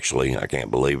cities, actually, I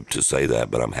can't believe to say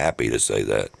that, but I'm happy to say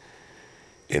that.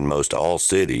 In most all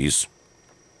cities,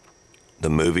 the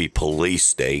movie Police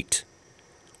State,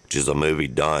 which is a movie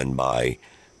done by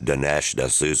Dinesh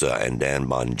D'Souza and Dan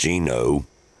Bongino,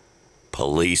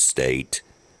 Police State,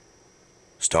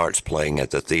 starts playing at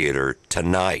the theater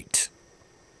tonight.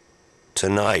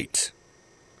 Tonight.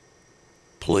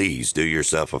 Please do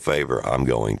yourself a favor. I'm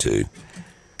going to.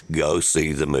 Go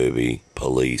see the movie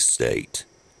Police State.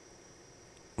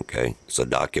 Okay? It's a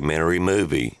documentary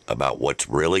movie about what's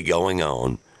really going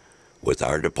on with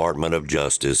our Department of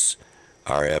Justice,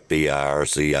 our FBI, our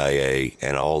CIA,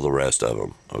 and all the rest of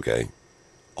them. Okay?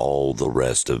 All the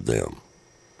rest of them.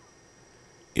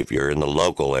 If you're in the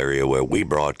local area where we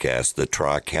broadcast, the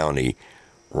Tri-County,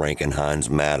 Rankin Hines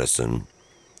Madison,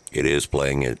 it is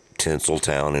playing at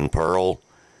Tinseltown in Pearl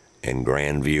and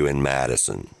Grandview in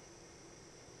Madison,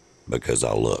 because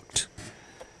I looked.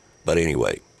 But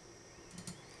anyway,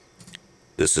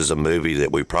 this is a movie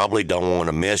that we probably don't want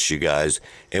to miss, you guys,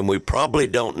 and we probably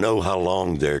don't know how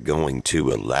long they're going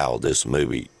to allow this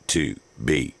movie to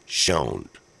be shown.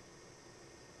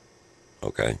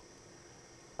 Okay?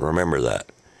 Remember that.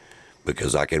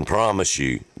 Because I can promise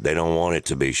you, they don't want it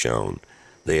to be shown.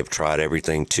 They have tried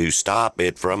everything to stop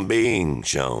it from being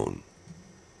shown.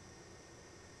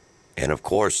 And of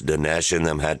course, Dinesh and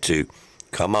them had to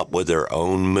come up with their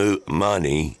own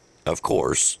money, of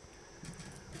course,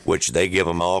 which they give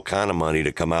them all kind of money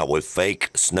to come out with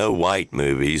fake Snow White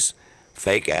movies,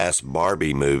 fake-ass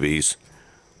Barbie movies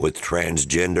with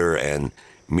transgender and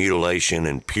mutilation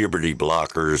and puberty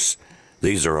blockers.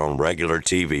 These are on regular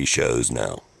TV shows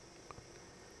now.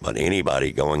 But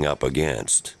anybody going up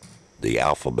against the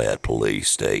alphabet police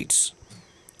states,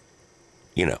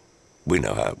 you know, we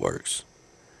know how it works.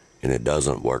 And it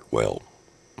doesn't work well.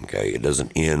 Okay? It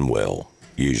doesn't end well,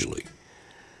 usually.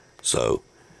 So,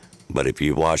 but if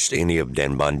you've watched any of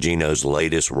Dan Bongino's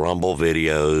latest Rumble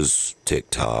videos,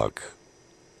 TikTok,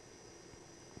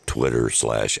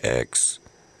 Twitter/X,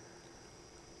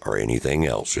 or anything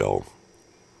else, y'all,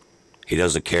 he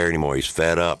doesn't care anymore. He's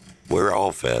fed up. We're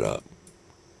all fed up.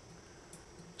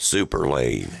 Super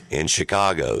Lane in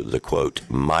Chicago, the quote,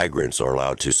 migrants are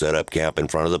allowed to set up camp in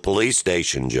front of the police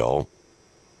station, Joel.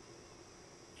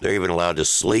 They're even allowed to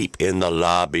sleep in the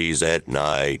lobbies at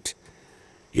night.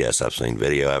 Yes, I've seen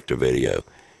video after video.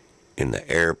 In the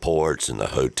airports, in the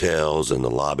hotels, in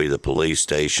the lobby of the police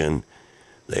station,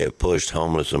 they have pushed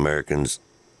homeless Americans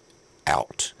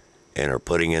out and are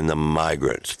putting in the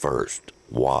migrants first.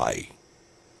 Why?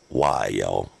 Why,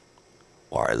 y'all?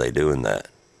 Why are they doing that?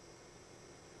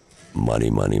 Money,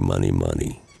 money, money,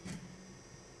 money.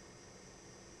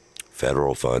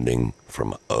 Federal funding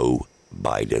from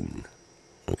Biden.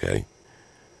 Okay?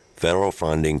 Federal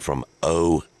funding from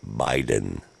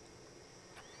Biden.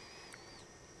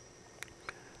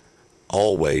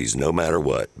 Always, no matter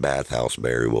what, Bathhouse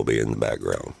Berry will be in the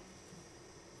background.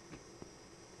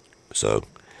 So,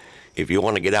 if you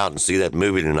want to get out and see that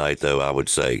movie tonight, though, I would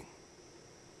say,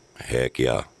 heck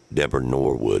yeah, Deborah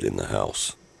Norwood in the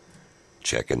house.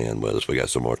 Checking in with us. We got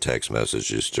some more text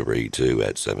messages to read, too,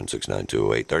 at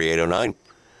 769-208-3809.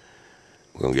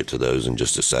 We're going to get to those in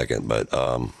just a second, but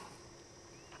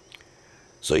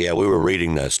So, yeah, we were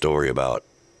reading that story about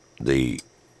the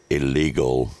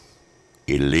illegal,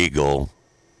 let's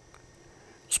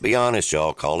be honest,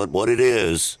 y'all, call it what it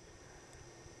is.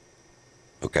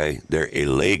 Okay, they're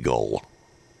illegal.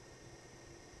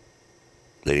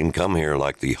 They didn't come here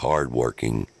like the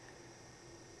hardworking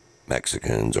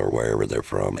Mexicans or wherever they're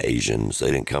from, Asians. They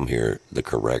didn't come here the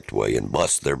correct way and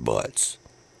bust their butts.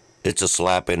 It's a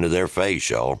slap into their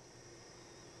face, y'all.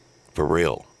 For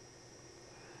real.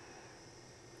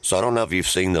 So I don't know if you've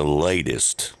seen the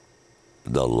latest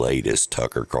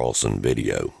Tucker Carlson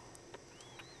video,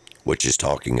 which is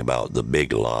talking about the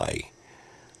big lie,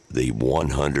 the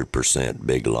 100%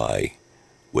 big lie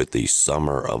with the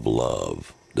summer of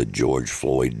love, the George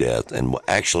Floyd death. And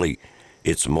actually,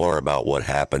 it's more about what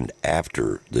happened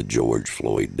after the George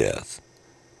Floyd death.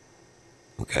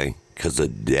 Okay? Because the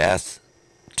death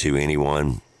to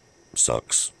anyone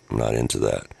sucks. I'm not into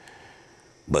that.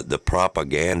 But the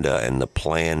propaganda and the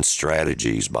planned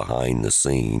strategies behind the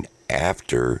scene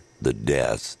after the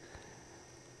death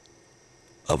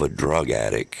of a drug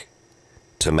addict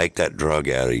to make that drug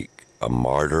addict a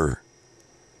martyr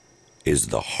is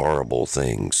the horrible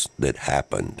things that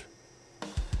happened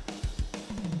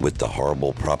with the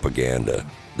horrible propaganda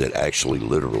that actually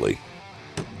literally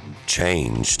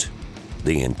changed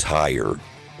the entire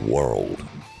world.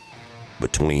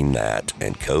 Between that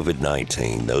and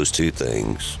COVID-19, those two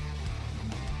things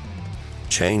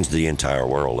changed the entire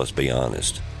world, let's be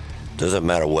honest. Doesn't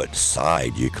matter what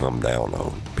side you come down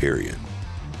on, period.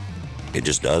 It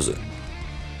just doesn't.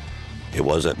 It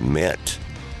wasn't meant.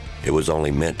 It was only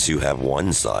meant to have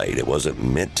one side. It wasn't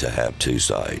meant to have two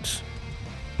sides.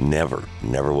 Never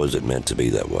was it meant to be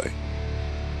that way.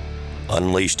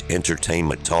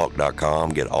 UnleashedEntertainmentTalk.com.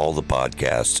 Get all the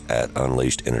podcasts at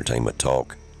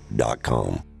UnleashedEntertainmentTalk.com.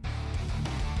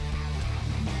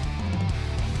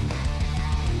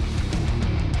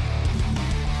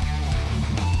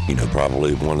 You know,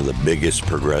 probably one of the biggest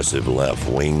progressive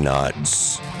left-wing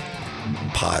nuts,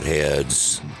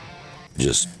 potheads,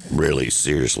 just really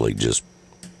seriously, just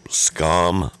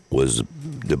scum was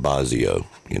de Blasio,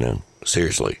 you know,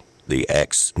 seriously. The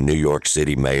ex-New York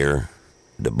City mayor,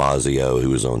 de Blasio,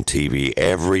 who was on TV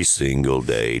every single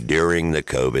day during the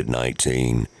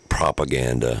COVID-19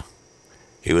 propaganda.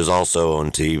 He was also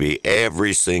on TV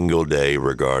every single day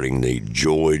regarding the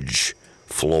George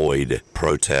Floyd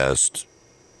protest,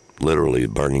 literally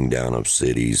burning down of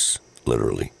cities,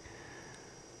 literally.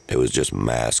 It was just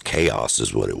mass chaos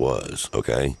is what it was,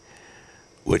 okay?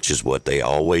 Which is what they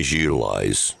always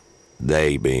utilize,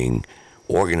 they being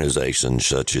organizations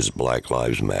such as Black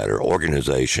Lives Matter,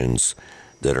 organizations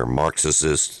that are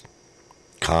Marxist,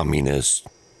 communist,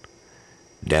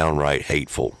 downright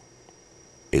hateful.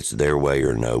 It's their way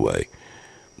or no way.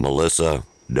 Melissa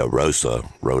DeRosa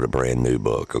wrote a brand new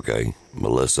book, okay?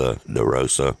 Melissa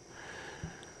DeRosa.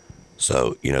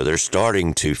 So, you know, they're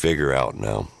starting to figure out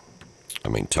now. I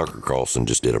mean, Tucker Carlson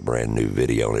just did a brand new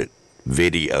video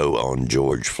on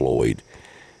George Floyd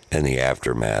and the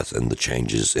aftermath and the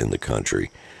changes in the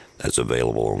country. That's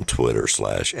available on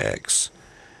Twitter/X.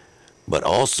 But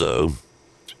also,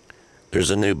 there's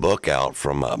a new book out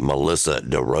from Melissa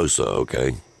DeRosa,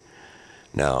 okay?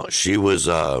 Now, she was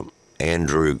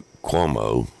Andrew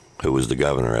Cuomo, who was the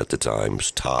governor at the time's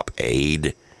top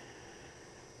aide.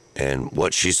 And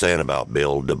what she's saying about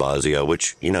Bill de Blasio,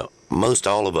 which, you know, most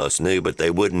all of us knew, but they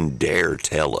wouldn't dare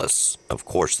tell us. Of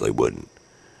course they wouldn't.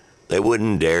 They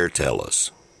wouldn't dare tell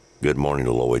us. Good morning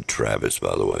to Lloyd Travis,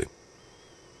 by the way.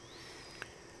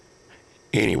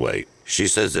 Anyway, she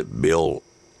says that Bill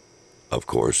de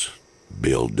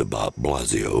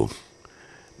Blasio,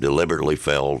 deliberately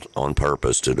failed on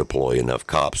purpose to deploy enough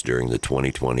cops during the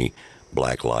 2020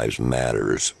 Black Lives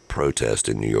Matters protest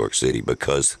in New York City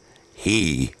because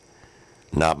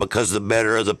not because the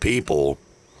better of the people,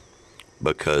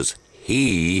 because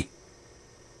he,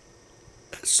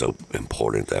 that's so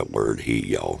important, that word, he,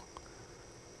 y'all.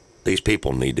 These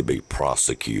people need to be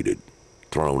prosecuted,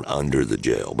 thrown under the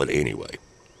jail. But anyway,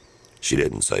 she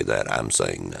didn't say that. I'm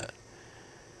saying that.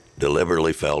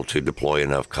 Deliberately failed to deploy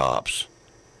enough cops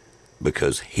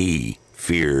because he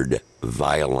feared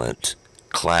violent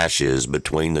clashes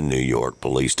between the New York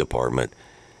Police Department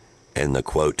and the,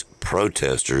 quote,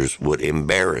 protesters would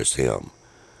embarrass him.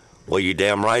 Well, you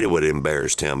damn right it would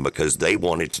embarrass him because they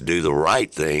wanted to do the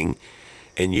right thing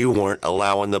and you weren't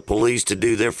allowing the police to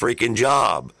do their freaking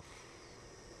job.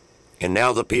 And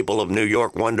now the people of New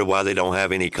York wonder why they don't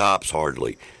have any cops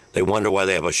hardly. They wonder why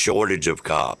they have a shortage of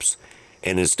cops.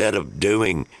 And instead of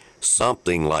doing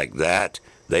something like that,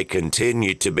 they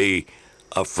continue to be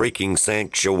a freaking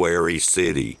sanctuary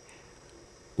city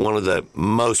one of the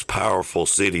most powerful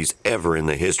cities ever in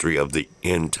the history of the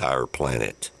entire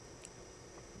planet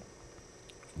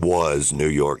was New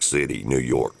York City, New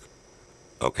York.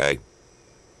 Okay?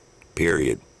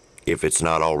 Period. If it's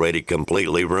not already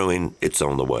completely ruined, it's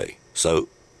on the way. So,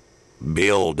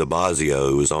 Bill de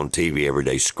Blasio was on TV every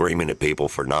day screaming at people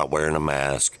for not wearing a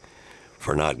mask,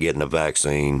 for not getting a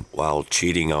vaccine, while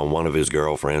cheating on one of his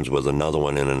girlfriends with another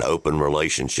one in an open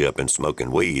relationship and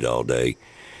smoking weed all day,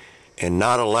 and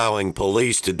not allowing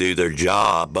police to do their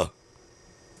job.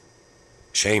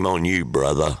 Shame on you,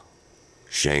 brother.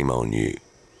 Shame on you.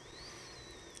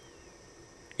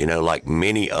 You know, like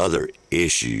many other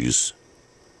issues,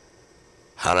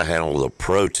 how to handle the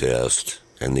protest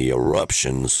and the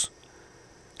eruptions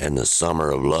and the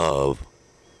summer of love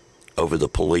over the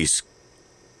police,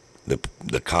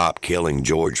 the cop killing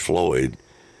George Floyd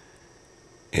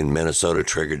in Minnesota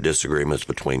triggered disagreements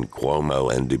between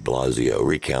Cuomo and de Blasio,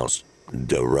 recounts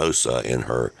DeRosa in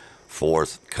her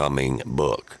forthcoming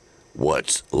book,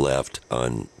 What's Left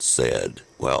Unsaid.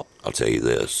 Well, I'll tell you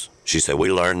this. She said,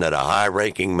 we learned that a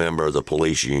high-ranking member of the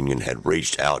police union had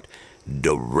reached out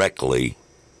directly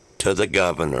to the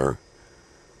governor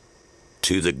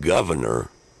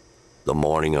the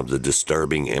morning of the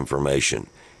disturbing information.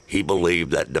 He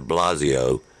believed that de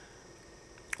Blasio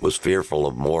was fearful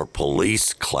of more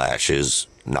police clashes,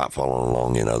 not following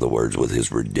along, in other words, with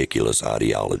his ridiculous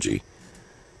ideology.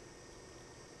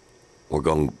 We're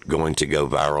going to go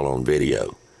viral on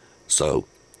video. So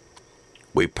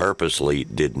we purposely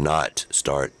did not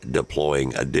start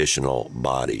deploying additional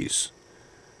bodies.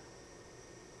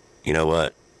 You know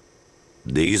what?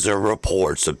 These are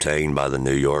reports obtained by the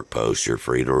New York Post. You're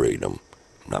free to read them.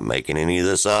 I'm not making any of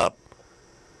this up.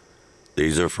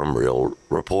 These are from real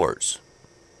reports.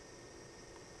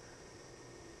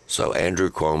 So Andrew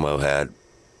Cuomo had,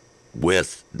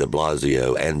 with de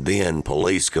Blasio and then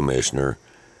police commissioner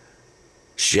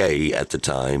Shea at the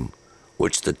time,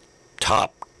 which the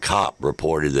top cop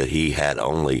reported that he had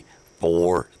only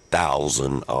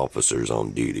 4,000 officers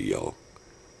on duty, y'all.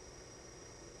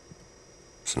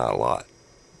 It's not a lot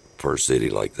for a city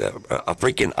like that. A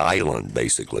freaking island,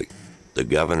 basically. The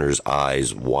governor's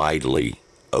eyes widely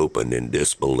opened in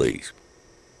disbelief.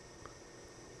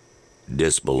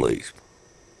 Disbelief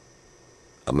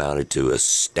amounted to a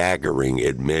staggering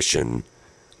admission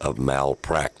of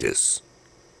malpractice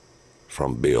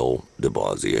from Bill de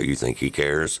Blasio. You think he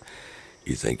cares?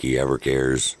 You think he ever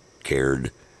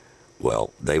cared?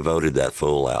 Well, they voted that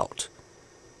fool out.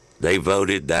 They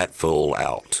voted that fool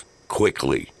out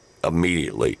quickly,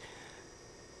 immediately.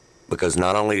 Because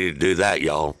not only did they do that,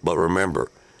 y'all, but remember,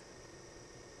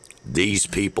 these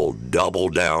people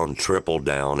doubled down, tripled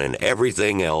down, and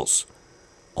everything else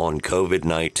on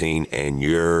COVID-19 and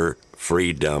your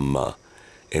freedom.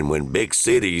 And when big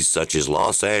cities such as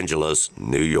Los Angeles,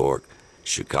 New York,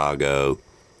 Chicago,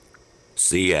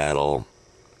 Seattle,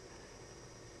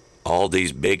 all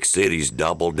these big cities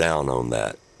doubled down on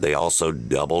that. They also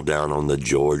doubled down on the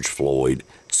George Floyd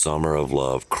Summer of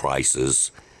Love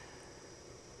crisis.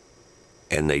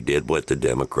 And they did what the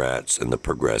Democrats and the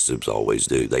progressives always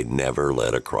do. They never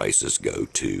let a crisis go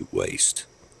to waste.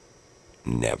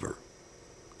 Never.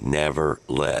 Never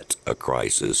let a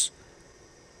crisis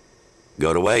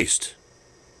go to waste.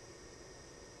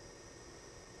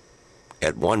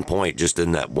 At one point, just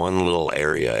in that one little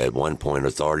area, at one point,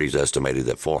 authorities estimated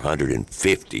that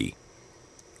 450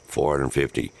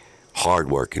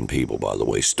 hardworking people, by the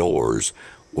way, stores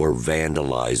were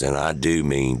vandalized, and I do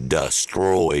mean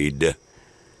destroyed,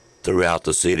 throughout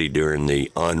the city during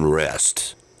the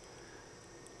unrest.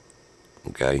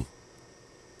 Okay?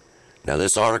 Now,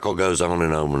 this article goes on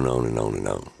and on and on and on and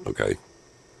on, okay?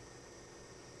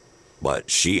 But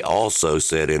she also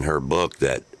said in her book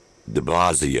that de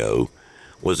Blasio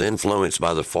was influenced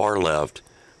by the far left,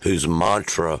 whose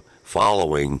mantra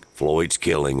following Floyd's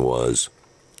killing was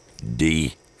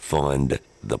defund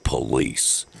the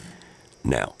police.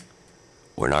 Now,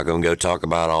 we're not going to go talk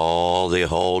about all the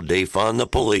whole defund the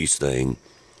police thing,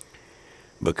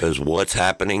 because what's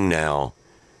happening now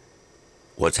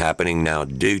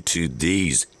due to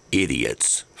these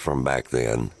idiots from back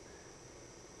then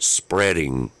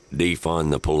spreading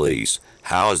defund the police,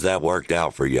 how has that worked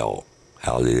out for y'all?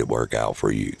 How did it work out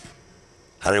for you?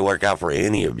 How did it work out for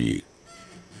any of you?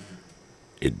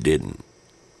 It didn't.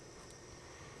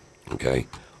 Okay?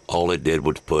 All it did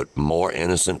was put more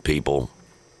innocent people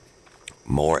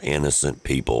in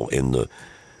the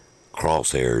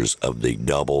crosshairs of the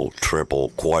double, triple,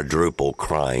 quadruple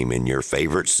crime in your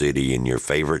favorite city, in your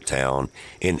favorite town,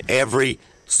 in every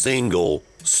single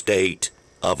state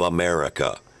of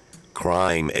America.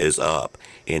 Crime is up.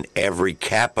 In every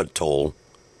capital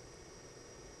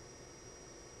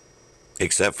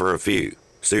except for a few.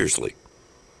 Seriously.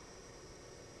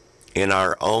 In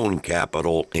our own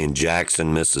capital in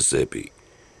Jackson, Mississippi.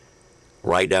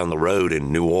 Right down the road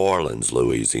in New Orleans,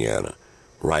 Louisiana.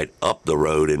 Right up the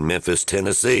road in Memphis,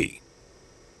 Tennessee.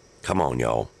 Come on,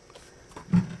 y'all.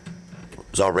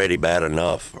 It was already bad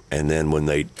enough. And then when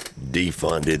they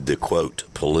defunded the, quote,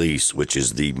 police, which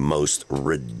is the most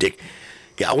ridiculous.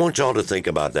 Yeah, I want y'all to think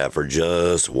about that for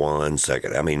just 1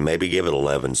 second. I mean, maybe give it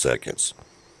 11 seconds.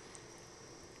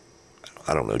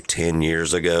 I don't know, 10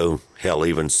 years ago, hell,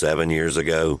 even 7 years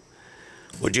ago,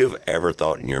 would you have ever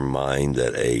thought in your mind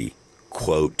that a,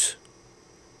 quote,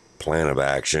 plan of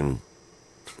action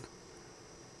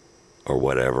or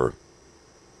whatever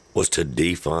was to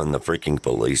defund the freaking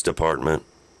police department?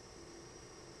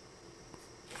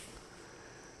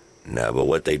 No, but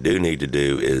what they do need to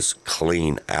do is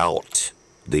clean out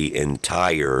the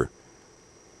entire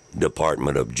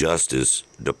Department of Justice,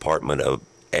 Department of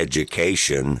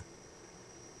Education,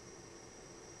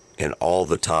 and all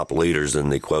the top leaders in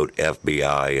the, quote,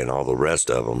 FBI and all the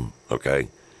rest of them, okay?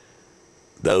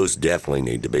 Those definitely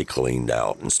need to be cleaned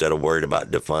out. Instead of worried about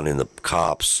defunding the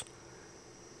cops,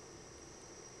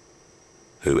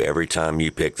 who every time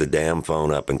you pick the damn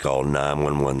phone up and call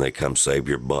 911, they come save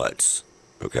your butts,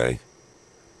 okay?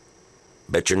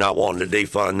 Bet you're not wanting to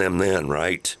defund them then,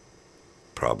 right?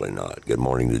 Probably not. Good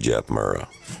morning to Jeff Murrah.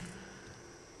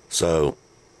 So,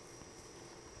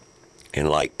 and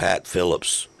like Pat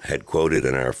Phillips had quoted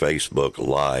in our Facebook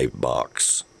Live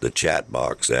box, the chat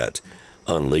box at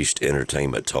Unleashed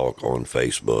Entertainment Talk on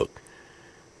Facebook,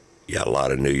 yeah, a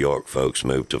lot of New York folks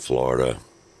moved to Florida,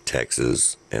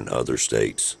 Texas, and other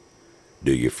states.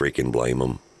 Do you freaking blame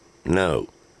them? No.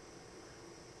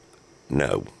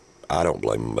 No, I don't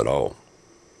blame them at all.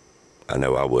 I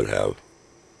know I would have.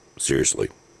 Seriously.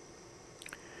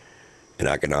 And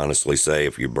I can honestly say,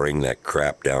 if you bring that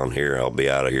crap down here, I'll be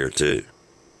out of here too.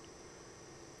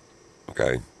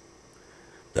 Okay?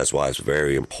 That's why it's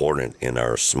very important in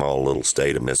our small little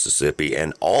state of Mississippi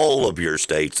and all of your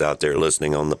states out there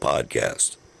listening on the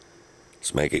podcast.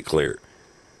 Let's make it clear.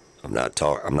 I'm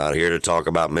not here to talk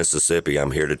about Mississippi.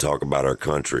 I'm here to talk about our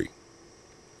country.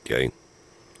 Okay?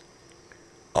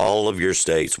 All of your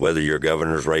states, whether your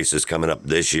governor's race is coming up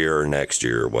this year or next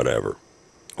year or whatever,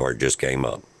 or it just came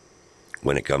up,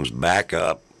 when it comes back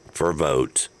up for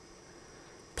vote,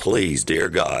 please, dear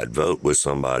God, vote with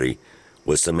somebody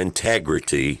with some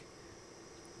integrity,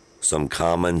 some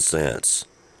common sense,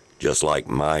 just like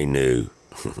my new,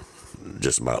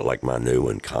 just about like my new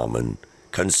and common,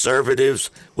 conservatives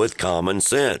with common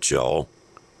sense, y'all.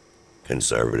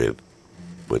 Conservative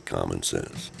with common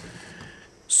sense.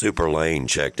 Super Lane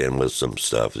checked in with some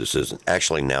stuff. This is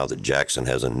actually now that Jackson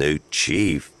has a new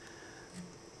chief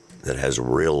that has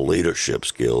real leadership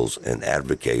skills and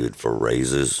advocated for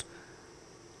raises.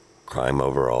 Crime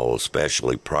overall,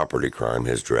 especially property crime,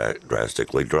 has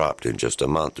drastically dropped in just a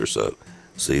month or so.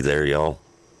 See there, y'all?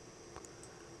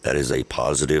 That is a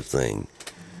positive thing.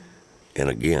 And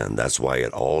again, that's why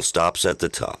it all stops at the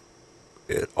top.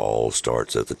 It all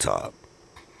starts at the top.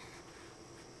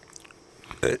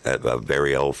 A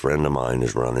very old friend of mine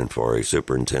is running for a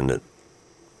superintendent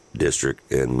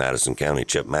district in Madison County,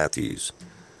 Chip Matthews.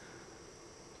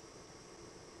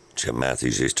 Chip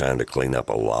Matthews is trying to clean up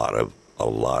a lot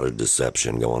of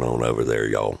deception going on over there,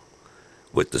 y'all,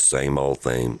 with the same old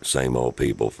thing, same old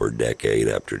people for decade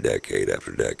after decade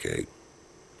after decade.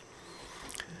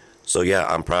 So yeah,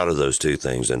 I'm proud of those two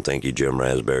things, and thank you, Jim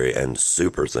Raspberry, and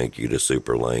super thank you to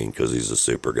Super Lane, because he's a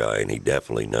super guy and he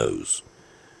definitely knows.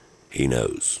 He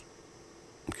knows.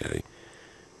 Okay.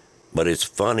 But it's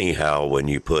funny how when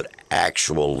you put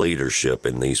actual leadership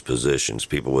in these positions,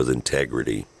 people with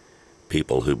integrity,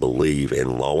 people who believe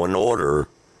in law and order,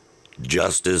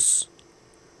 justice,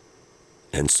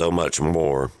 and so much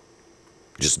more,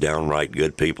 just downright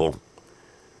good people,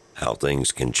 how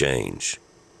things can change.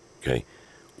 Okay.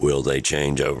 Will they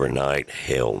change overnight?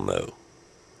 Hell no.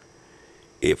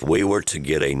 If we were to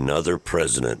get another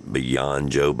president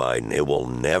beyond Joe Biden, it will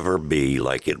never be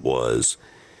like it was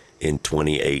in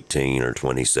 2018 or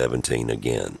 2017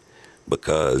 again,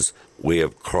 because we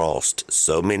have crossed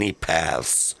so many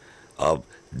paths of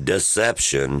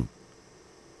deception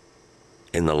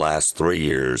in the last 3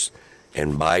 years,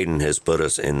 and Biden has put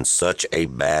us in such a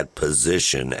bad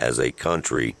position as a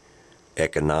country,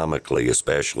 economically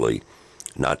especially,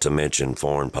 not to mention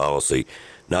foreign policy,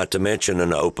 not to mention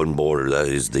an open border. That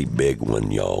is the big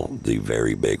one, y'all, the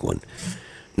very big one.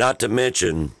 Not to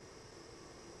mention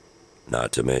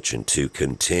to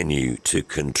continue to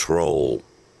control,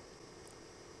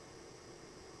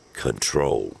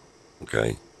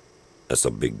 okay? That's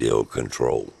a big deal,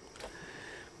 control.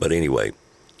 But anyway,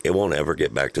 it won't ever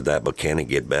get back to that, but can it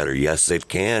get better? Yes, it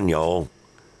can, y'all.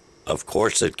 Of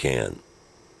course it can.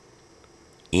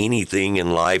 Anything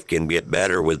in life can get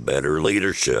better with better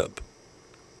leadership.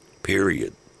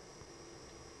 Period.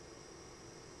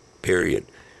 Period.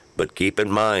 But keep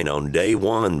in mind, on day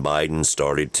one, Biden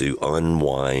started to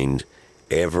unwind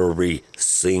every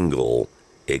single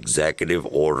executive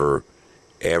order,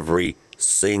 every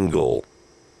single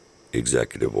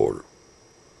executive order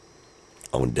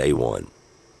on day one.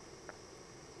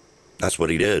 That's what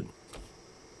he did,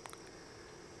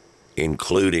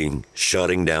 including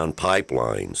shutting down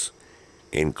pipelines,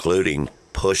 including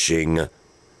pushing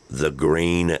the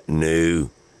Green New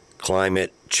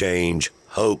climate change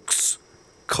hoax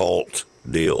cult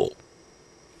deal.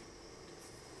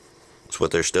 It's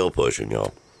what they're still pushing,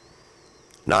 y'all.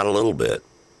 Not a little bit,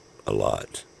 a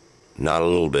lot. Not a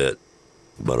little bit,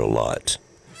 but a lot.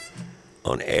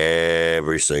 On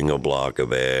every single block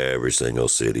of every single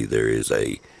city, there is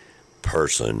a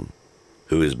person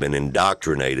who has been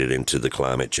indoctrinated into the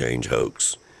climate change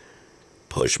hoax.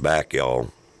 Push back,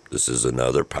 y'all. This is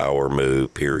another power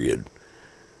move, period.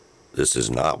 This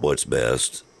is not what's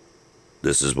best.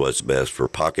 This is what's best for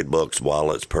pocketbooks,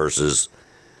 wallets, purses,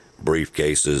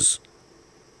 briefcases,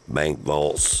 bank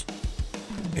vaults,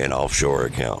 and offshore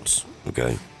accounts,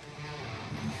 okay?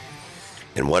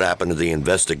 And what happened to the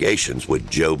investigations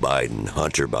with Joe Biden,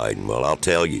 Hunter Biden? Well, I'll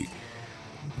tell you,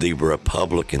 the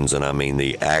Republicans, and I mean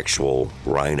the actual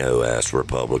rhino-ass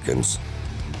Republicans,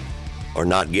 are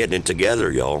not getting it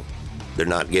together, y'all. They're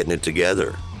not getting it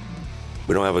together.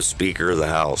 We don't have a Speaker of the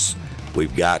House.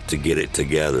 We've got to get it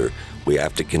together. We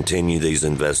have to continue these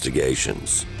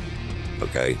investigations,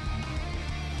 okay?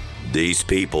 These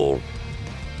people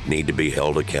need to be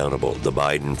held accountable. The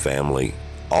Biden family,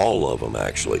 all of them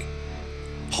actually.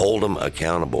 Hold them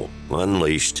accountable.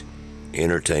 Unleashed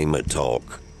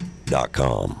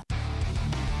entertainmenttalk.com.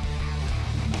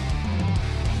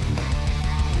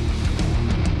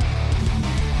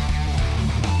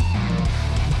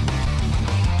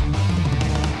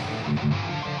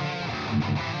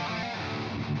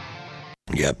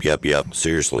 Yep.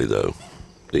 Seriously, though,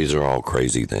 these are all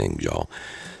crazy things, y'all.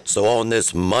 So on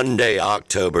this Monday,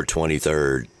 October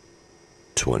 23rd,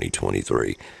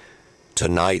 2023,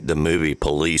 tonight, the movie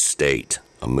Police State,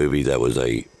 a movie that was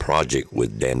a project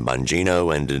with Dan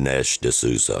Bongino and Dinesh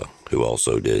D'Souza, who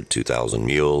also did 2,000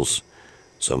 Mules,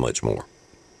 so much more.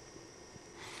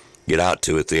 Get out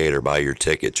to a theater, buy your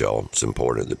ticket, y'all. It's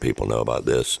important that people know about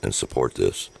this and support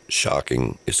this.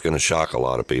 Shocking. It's going to shock a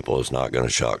lot of people. It's not going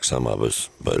to shock some of us,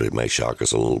 but it may shock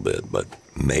us a little bit. But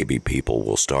maybe people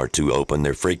will start to open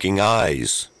their freaking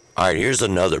eyes. All right, here's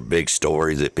another big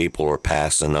story that people are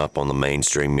passing up on the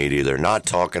mainstream media. They're not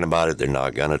talking about it. They're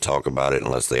not going to talk about it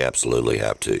unless they absolutely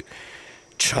have to.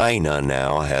 China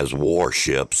now has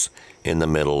warships in the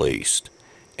Middle East.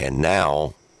 And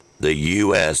now the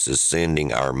U.S. is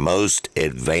sending our most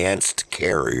advanced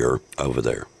carrier over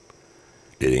there.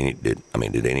 Did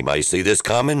anybody see this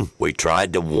coming? We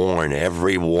tried to warn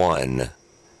everyone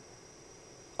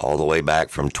all the way back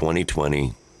from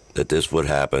 2020 that this would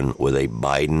happen with a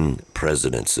Biden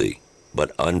presidency.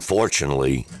 But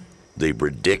unfortunately, the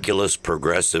ridiculous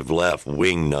progressive left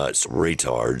wingnuts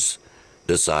retards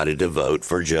decided to vote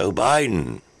for Joe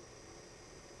Biden.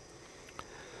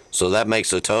 So that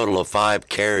makes a total of 5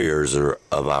 carriers of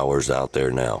ours out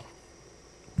there now.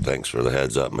 Thanks for the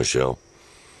heads up, Michelle.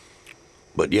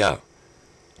 But yeah,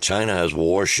 China has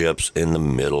warships in the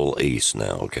Middle East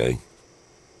now, okay?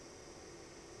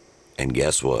 And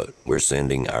guess what? We're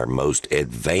sending our most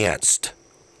advanced.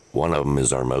 One of them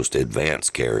is our most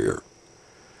advanced carrier.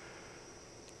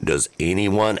 Does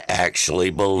anyone actually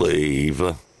believe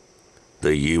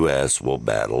the U.S. will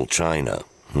battle China?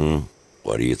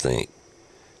 What do you think?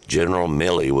 General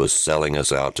Milley was selling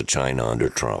us out to China under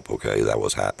Trump, okay? That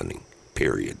was happening,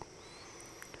 period.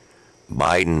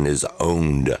 Biden is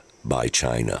owned by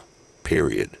China,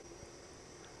 period.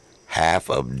 Half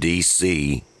of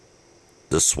D.C.,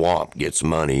 the swamp, gets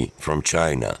money from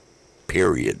China,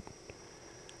 period.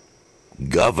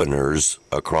 Governors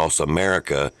across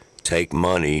America take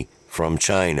money from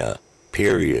China,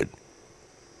 period.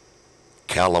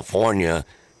 California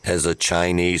has a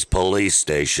Chinese police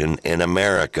station in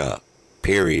America,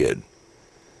 period.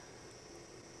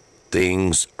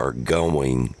 Things are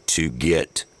going to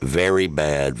get very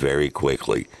bad very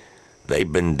quickly.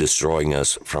 They've been destroying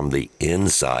us from the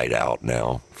inside out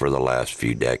now for the last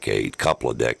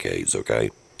couple of decades, okay?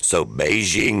 So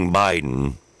Beijing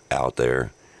Biden out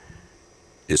there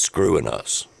is screwing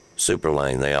us.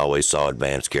 Superlane, they always saw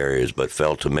advanced carriers, but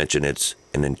failed to mention it's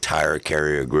an entire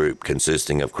carrier group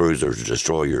consisting of cruisers,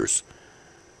 destroyers,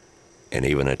 and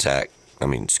even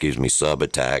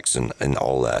sub-attacks and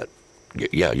all that.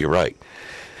 Yeah, you're right.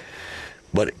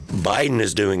 But Biden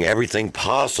is doing everything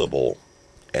possible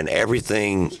and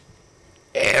everything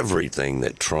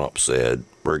that Trump said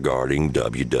regarding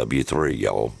WW3,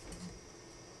 y'all.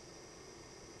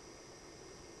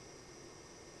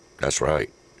 That's right,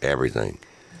 everything.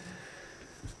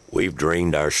 We've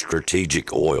drained our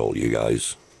strategic oil, you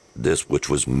guys. This which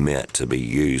was meant to be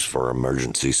used for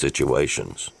emergency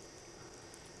situations.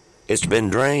 It's been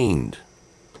drained.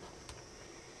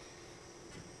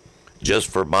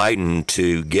 Just for Biden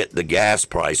to get the gas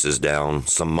prices down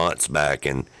some months back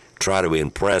and try to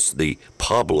impress the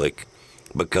public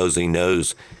because he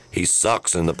knows he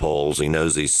sucks in the polls. He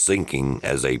knows he's sinking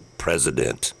as a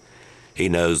president. He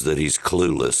knows that he's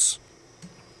clueless,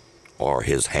 or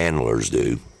his handlers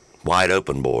do. Wide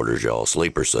open borders, y'all,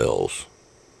 sleeper cells.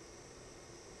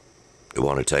 They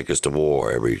want to take us to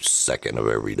war every second of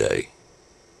every day.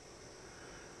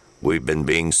 We've been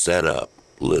being set up,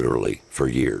 literally, for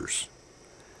years.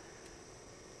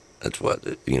 That's what,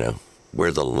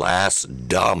 we're the last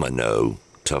domino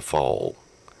to fall.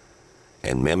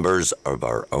 And members of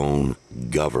our own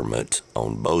government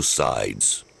on both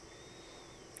sides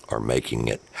are making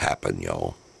it happen,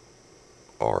 y'all.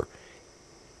 Or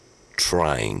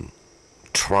trying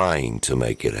to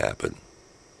make it happen.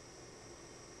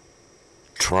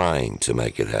 Trying to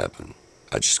make it happen.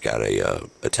 I just got a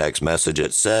text message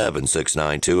at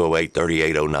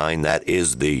 769-208-3809. That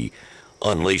is the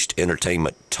Unleashed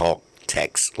Entertainment Talk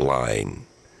text line.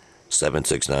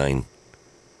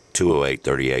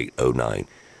 769-208-3809.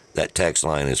 That text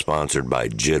line is sponsored by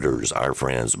Jitters, our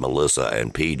friends Melissa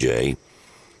and PJ.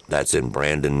 That's in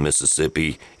Brandon,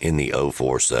 Mississippi, in the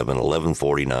 047,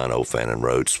 1149 O'Fannin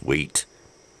Road, Suite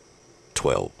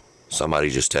 12. Somebody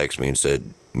just texted me and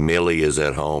said, Millie is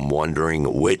at home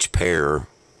wondering which pair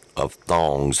of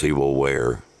thongs he will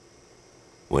wear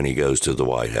when he goes to the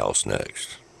White House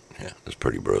next. Yeah, that's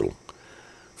pretty brutal.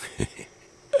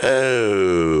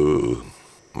 Oh,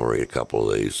 I'm going to read a couple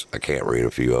of these. I can't read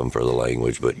a few of them for the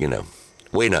language, but,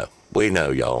 we know,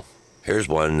 y'all. Here's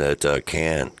one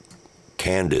that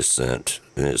Candace sent,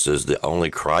 and it says, the only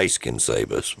Christ can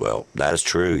save us. Well, that is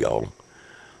true, y'all.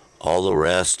 All the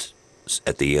rest,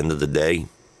 at the end of the day,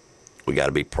 we got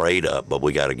to be prayed up, but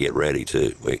we got to get ready,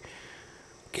 too. We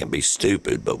can't be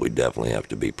stupid, but we definitely have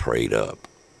to be prayed up.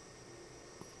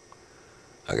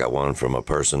 I got one from a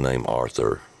person named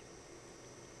Arthur.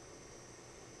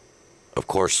 Of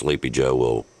course, Sleepy Joe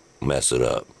will mess it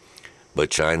up,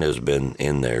 but China's been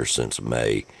in there since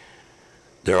May.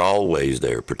 They're always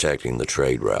there protecting the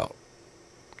trade route,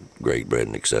 Great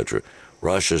Britain, etc.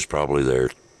 Russia's probably there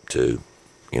too,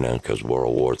 because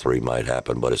World War III might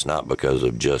happen, but it's not because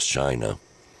of just China.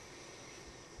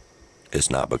 It's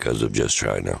not because of just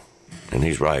China. And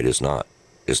he's right, it's not.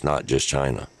 It's not just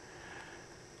China.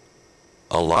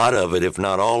 A lot of it, if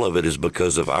not all of it, is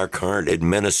because of our current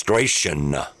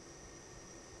administration.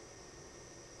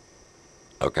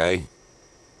 Okay?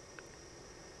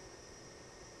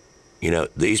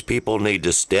 These people need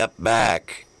to step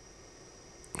back,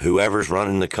 whoever's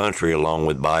running the country along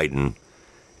with Biden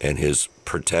and his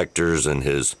protectors and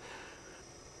his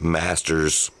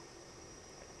masters.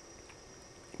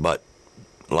 But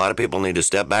a lot of people need to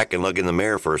step back and look in the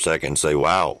mirror for a second and say,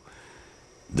 wow,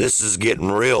 this is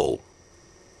getting real.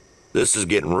 This is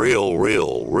getting real.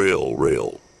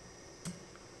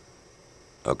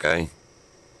 Okay?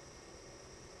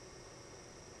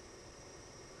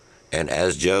 And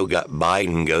as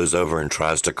Biden goes over and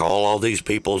tries to call all these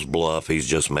people's bluff, he's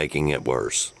just making it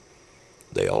worse.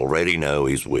 They already know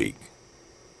he's weak.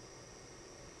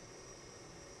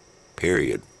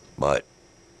 Period. But,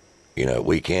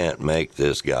 we can't make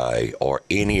this guy or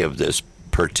any of this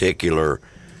particular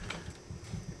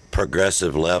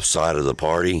progressive left side of the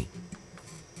party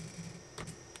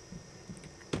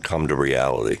come to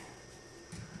reality.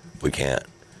 We can't.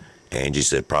 Angie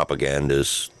said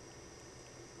propagandists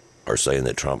are saying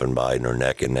that Trump and Biden are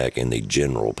neck and neck in the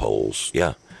general polls.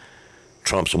 Yeah,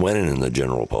 Trump's winning in the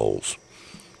general polls.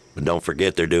 But don't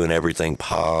forget, they're doing everything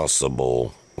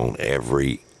possible on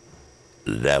every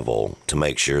level to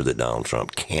make sure that Donald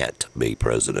Trump can't be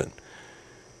president.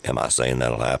 Am I saying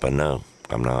that'll happen? No,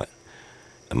 I'm not.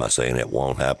 Am I saying it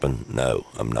won't happen? No,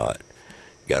 I'm not.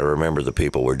 You got to remember, the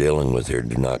people we're dealing with here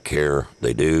do not care.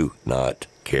 They do not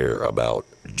care about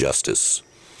justice.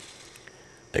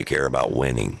 They care about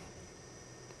winning.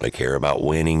 They care about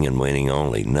winning and winning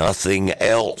only. Nothing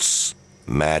else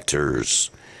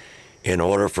matters. In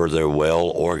order for their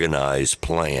well-organized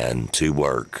plan to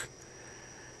work,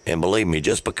 And believe me,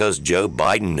 just because Joe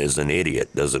Biden is an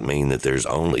idiot doesn't mean that there's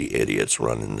only idiots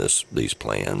running these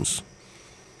plans.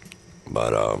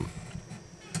 But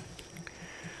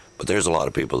there's a lot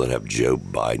of people that have Joe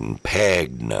Biden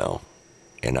pegged now.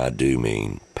 And I do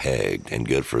mean pegged, and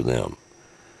good for them.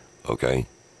 Okay?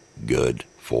 Good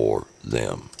for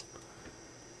them.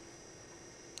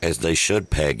 As they should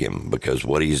peg him, because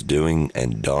what he's doing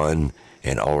and done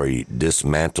and already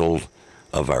dismantled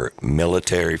of our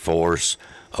military force,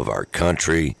 of our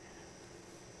country.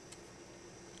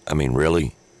 I mean,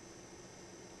 really?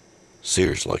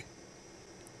 Seriously.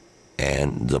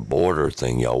 And the border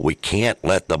thing, y'all. We can't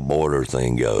let the border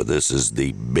thing go. This is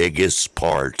the biggest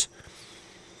part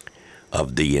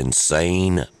of the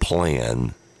insane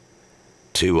plan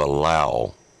to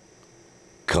allow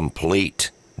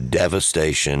complete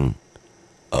devastation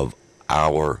of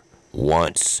our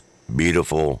once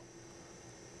beautiful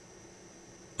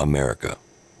America.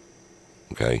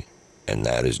 Okay? And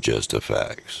that is just a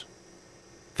fact.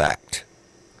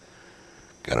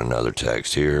 Got another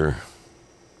text here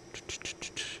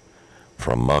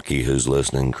from Mucky, who's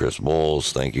listening. Chris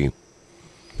Bowles, thank you.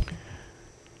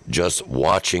 Just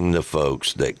watching the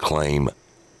folks that claimed,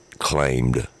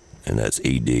 and that's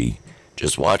ED,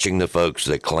 just watching the folks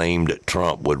that claimed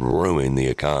Trump would ruin the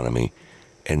economy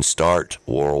and start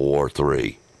World War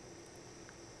III.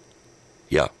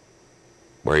 Yeah.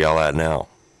 Where y'all at now?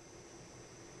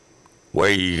 Where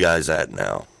are you guys at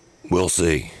now? We'll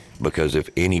see. Because if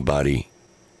anybody,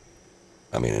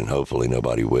 I mean, and hopefully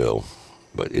nobody will,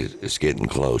 but it's getting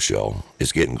close, y'all.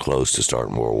 It's getting close to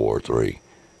starting World War III.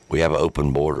 We have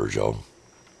open borders, y'all.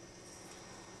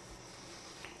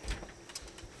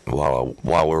 While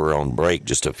we were on break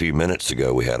just a few minutes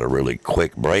ago, we had a really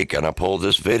quick break, and I pulled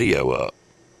this video up.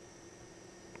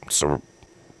 It's a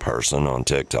person on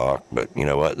TikTok, but you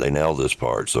know what? They nailed this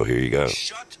part, so here you go.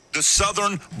 Shut the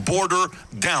southern border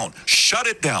down. Shut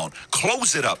it down.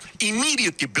 Close it up.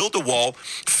 Immediately build a wall.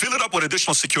 Fill it up with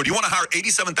additional security. You want to hire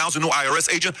 87,000 new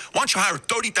IRS agents? Why don't you hire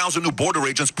 30,000 new border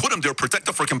agents? Put them there, protect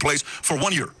the freaking place for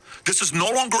 1 year. This is no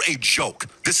longer a joke.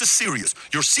 This is serious.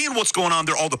 You're seeing what's going on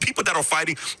there. All the people that are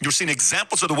fighting, you're seeing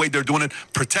examples of the way they're doing it.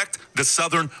 Protect the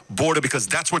southern border because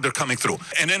that's where they're coming through.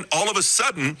 And then all of a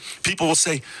sudden, people will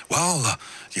say, well,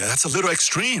 yeah, that's a little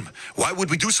extreme. Why would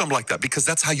we do something like that? Because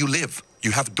that's how you live. You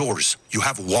have doors. You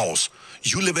have walls.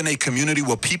 You live in a community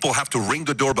where people have to ring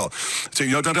the doorbell. So,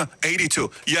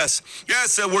 82. Yes,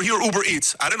 we're here Uber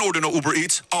Eats. I didn't order no Uber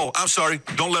Eats. Oh, I'm sorry.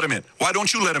 Don't let him in. Why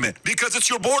don't you let him in? Because it's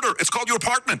your border. It's called your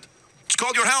apartment. It's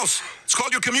called your house. It's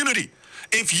called your community.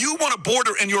 If you want a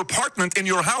border in your apartment, in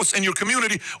your house, in your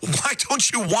community, why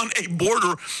don't you want a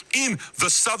border in the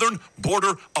southern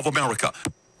border of America?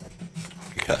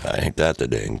 Ain't that the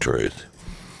dang truth?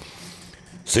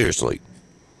 Seriously.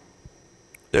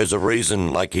 There's a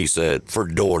reason, like he said, for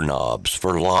doorknobs,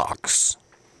 for locks,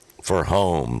 for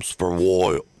homes, for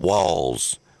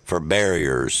walls, for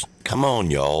barriers. Come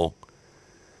on, y'all.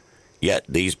 Yet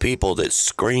these people that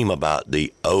scream about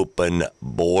the open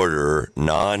border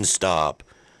nonstop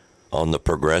on the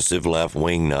progressive left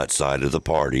wingnut side of the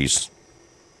parties,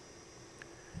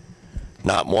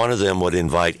 not one of them would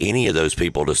invite any of those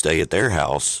people to stay at their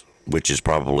house, which is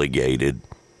probably gated,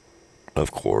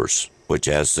 of course, which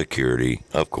has security,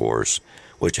 of course,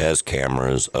 which has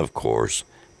cameras, of course,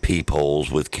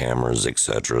 peepholes with cameras,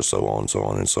 etc., so on, so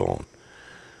on, and so on.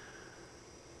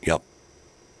 Yep.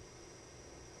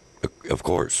 Of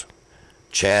course.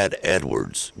 Chad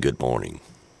Edwards, good morning.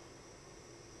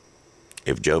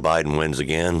 If Joe Biden wins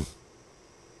again,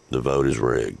 the vote is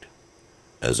rigged,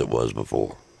 as it was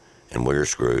before. And we're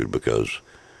screwed because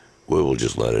we will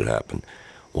just let it happen.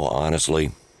 Well,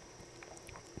 honestly,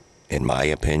 in my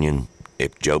opinion,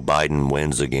 if Joe Biden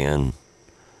wins again,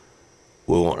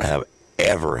 we won't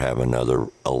ever have another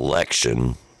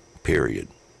election, period.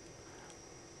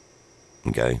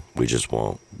 Okay? We just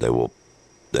won't. They will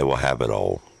have it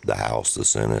all. The House, the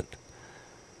Senate,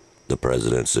 the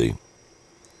presidency,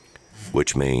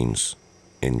 which means,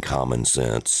 in common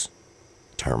sense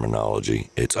terminology,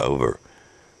 it's over.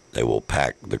 They will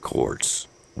pack the courts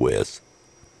with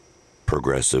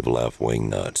progressive left-wing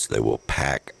nuts. They will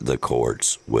pack the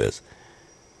courts with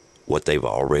what they've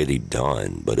already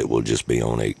done, but it will just be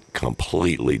on a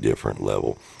completely different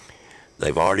level.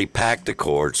 They've already packed the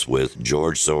courts with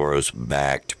George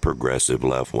Soros-backed progressive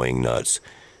left-wing nuts,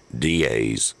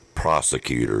 DAs,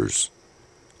 prosecutors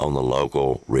on the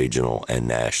local, regional, and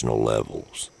national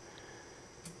levels,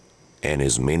 and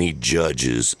as many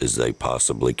judges as they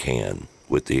possibly can,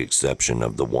 with the exception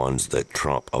of the ones that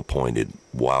Trump appointed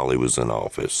while he was in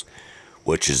office,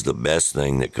 which is the best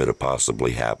thing that could have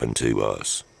possibly happened to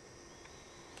us.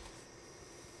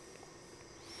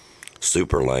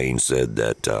 Super Lane said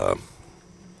that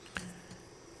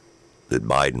that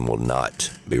Biden will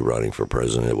not be running for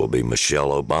president. It will be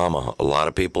Michelle Obama. A lot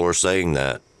of people are saying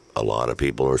that.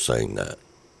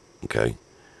 Okay.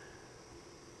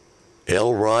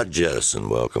 L. Rod Jettison,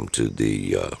 welcome to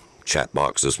the chat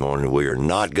box this morning. We are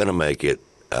not going to make it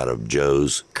out of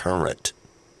Joe's current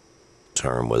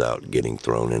term without getting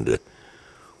thrown into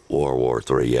World War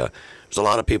III. Yeah, there's a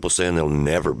lot of people saying there'll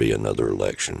never be another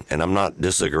election, and I'm not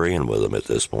disagreeing with them at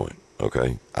this point,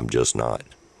 okay? I'm just not.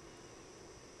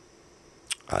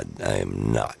 I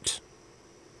am not.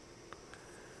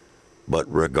 But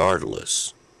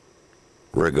regardless,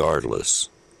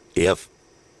 if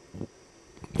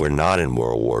we're not in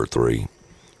World War III,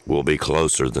 we'll be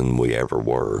closer than we ever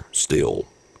were still.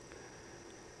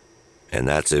 And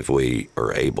that's if we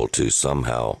are able to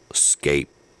somehow escape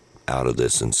out of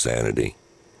this insanity.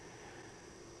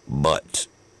 But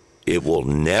it will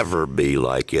never be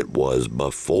like it was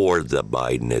before the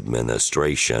Biden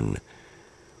administration.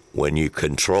 When you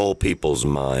control people's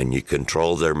mind, you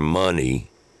control their money,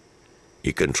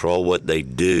 you control what they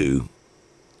do,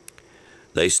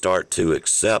 they start to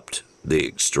accept the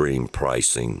extreme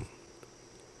pricing,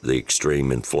 the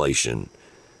extreme inflation,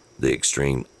 the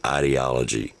extreme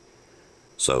ideology.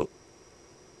 So,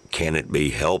 can it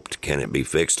be helped? Can it be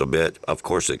fixed a bit? Of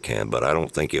course it can, but I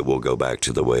don't think it will go back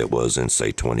to the way it was in,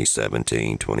 say,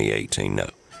 2017, 2018, no.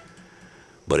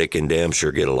 But it can damn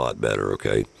sure get a lot better,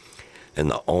 okay? And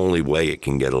the only way it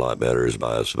can get a lot better is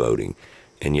by us voting.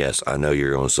 And yes, I know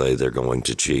you're going to say they're going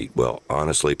to cheat. Well,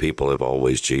 honestly, people have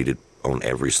always cheated on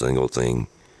every single thing,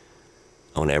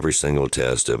 on every single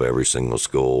test of every single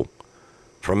school,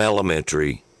 from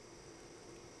elementary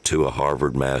to a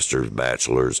Harvard master's,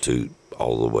 bachelor's, to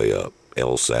all the way up,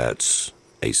 LSATs,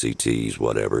 ACTs,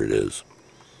 whatever it is.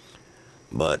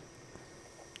 But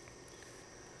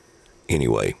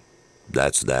anyway,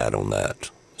 that's that on that.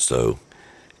 So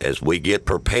as we get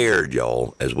prepared,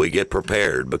 y'all,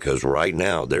 because right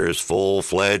now there is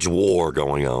full-fledged war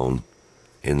going on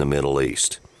in the Middle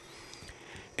East.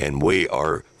 And we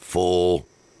are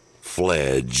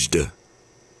full-fledged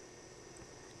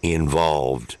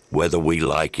involved, whether we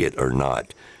like it or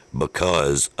not,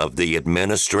 because of the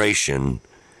administration.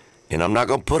 And I'm not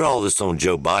going to put all this on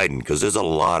Joe Biden, because there's a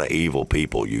lot of evil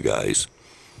people, you guys.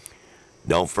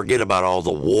 Don't forget about all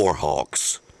the war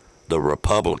hawks, the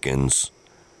Republicans,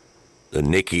 the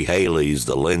Nikki Haley's,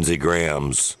 the Lindsey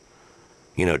Grahams.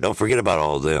 You know, don't forget about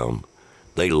all of them.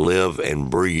 They live and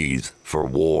breathe for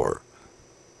war.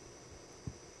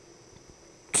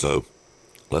 So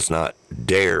let's not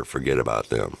dare forget about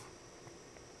them.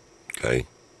 Okay?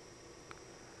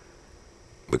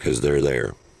 Because they're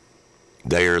there.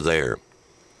 They are there.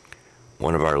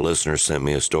 One of our listeners sent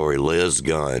me a story. Liz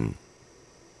Gunn,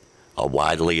 a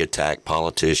widely attacked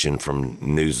politician from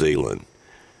New Zealand.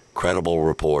 Credible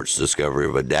reports discovery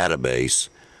of a database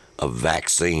of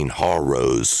vaccine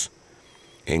horrors,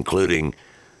 including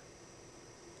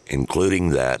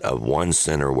that of one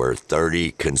center where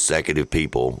 30 consecutive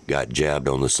people got jabbed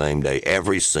on the same day.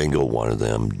 Every single one of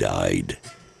them died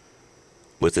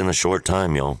within a short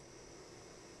time, y'all.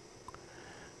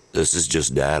 This is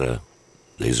just data.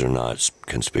 These are not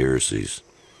conspiracies.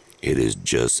 It is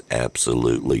just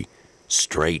absolutely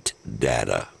straight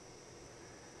data.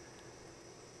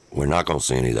 We're not going to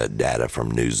see any of that data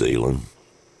from New Zealand.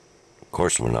 Of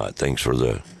course we're not. Thanks for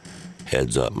the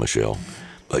heads up, Michelle.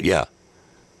 But yeah,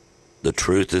 the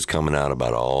truth is coming out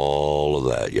about all of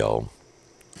that, y'all.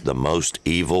 The most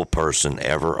evil person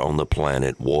ever on the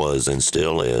planet was and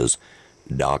still is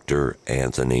Dr.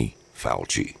 Anthony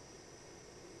Fauci.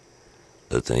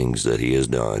 The things that he has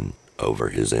done over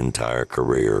his entire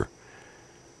career.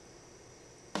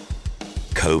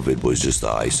 COVID was just the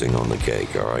icing on the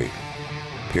cake, all right?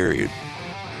 Period.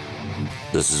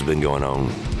 This has been going on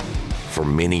for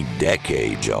many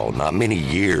decades, y'all. Not many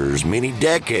years, many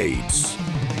decades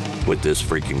with this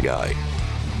freaking guy.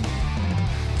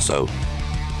 So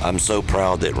I'm so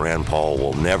proud that Rand Paul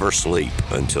will never sleep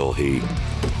until he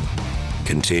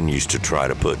continues to try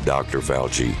to put Dr.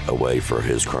 Fauci away for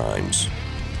his crimes.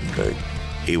 Okay?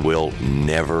 He will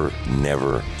never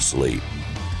sleep.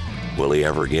 Will he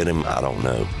ever get him? I don't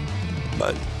know.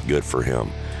 But good for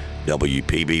him.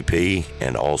 WPBP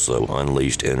and also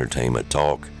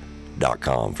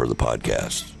UnleashedEntertainmentTalk.com for the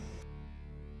podcast.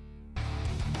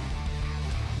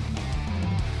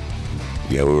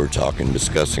 Yeah, we were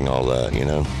discussing all that, you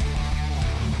know.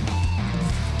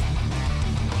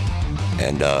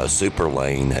 And Super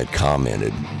Lane had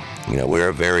commented, you know, we're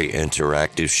a very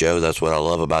interactive show. That's what I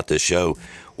love about this show.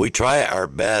 We try our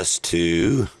best,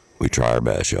 y'all. We try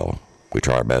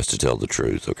our best to tell the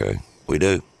truth, okay? We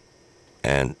do.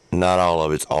 And not all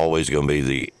of it's always going to be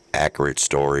the accurate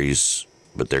stories,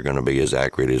 but they're going to be as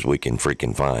accurate as we can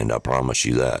freaking find. I promise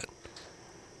you that.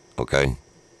 Okay?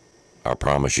 I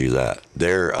promise you that.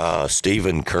 They're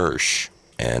Stephen Kirsch,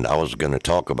 and I was going to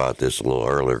talk about this a little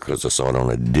earlier because I saw it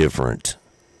on a different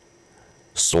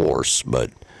source,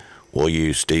 but we'll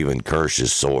use Stephen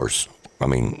Kirsch's source. I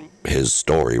mean, his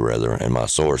story, rather, and my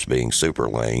source being Super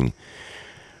Lane.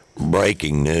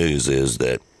 Breaking news is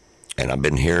that, and I've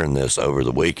been hearing this over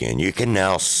the weekend, you can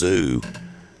now sue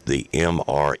the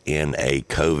mRNA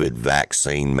COVID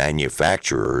vaccine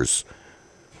manufacturers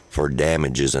for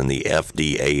damages, and the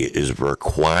FDA is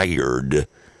required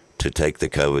to take the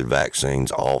COVID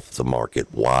vaccines off the market.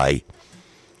 Why?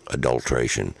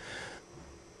 Adulteration.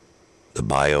 The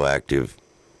bioactive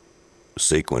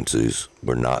sequences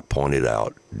were not pointed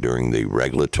out during the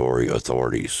regulatory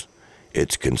authorities.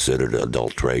 It's considered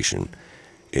adulteration.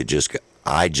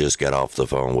 I just got off the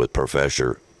phone with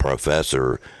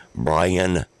Professor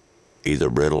Brian, either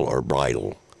Brittle or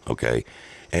Bridle, okay,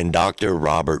 and Dr.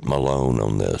 Robert Malone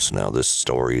on this. Now, this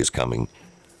story is coming.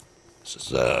 This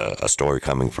is a story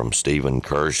coming from Stephen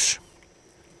Kirsch.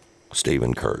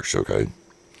 Stephen Kirsch, okay.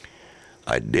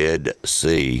 I did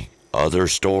see other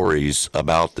stories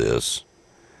about this.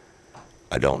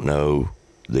 I don't know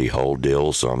the whole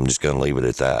deal, so I'm just going to leave it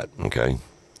at that, okay?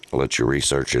 I'll let you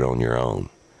research it on your own.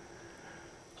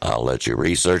 I'll let you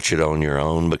research it on your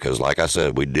own because, like I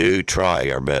said, we do try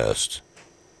our best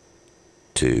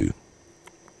to,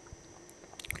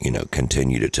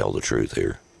 continue to tell the truth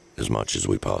here as much as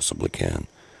we possibly can.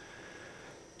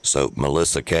 So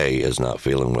Melissa K is not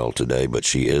feeling well today, but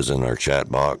she is in our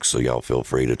chat box, so y'all feel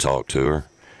free to talk to her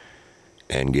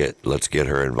and let's get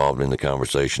her involved in the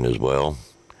conversation as well.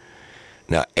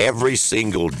 Now, every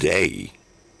single day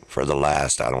for the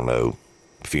last,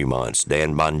 few months,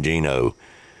 Dan Bongino,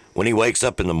 when he wakes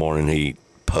up in the morning, he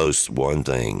posts one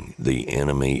thing: the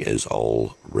enemy is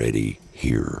already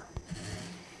here.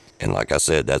 And like I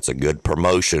said, that's a good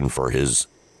promotion for his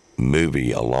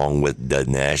movie, along with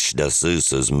Dinesh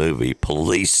D'Souza's movie,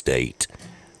 Police State,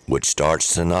 which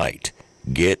starts tonight.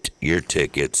 Get your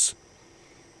tickets.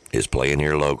 It's playing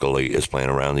here locally. It's playing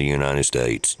around the United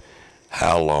States.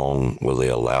 How long will they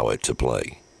allow it to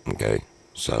play? Okay,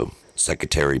 so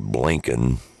Secretary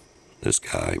Blinken, this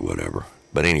guy, whatever.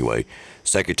 But anyway,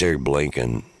 Secretary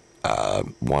Blinken,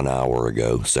 1 hour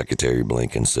ago, Secretary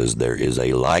Blinken says there is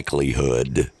a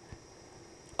likelihood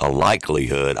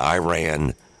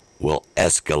Iran will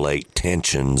escalate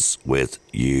tensions with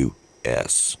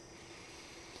U.S.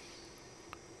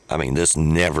 I mean, this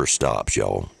never stops,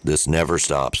 y'all. This never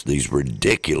stops. These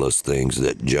ridiculous things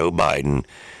that Joe Biden,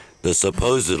 the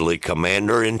supposedly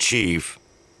commander-in-chief,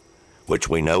 which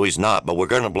we know he's not, but we're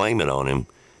going to blame it on him,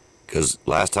 because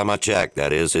last time I checked,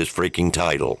 that is his freaking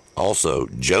title. Also,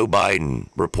 Joe Biden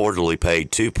reportedly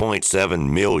paid $2.7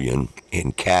 million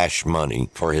in cash money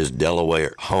for his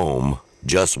Delaware home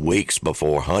just weeks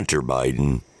before Hunter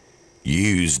Biden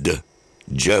used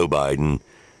Joe Biden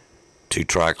to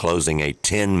try closing a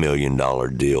 $10 million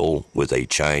deal with a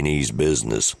Chinese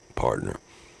business partner.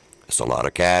 It's a lot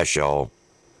of cash, y'all.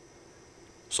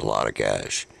 It's a lot of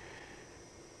cash.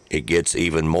 It gets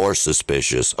even more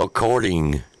suspicious.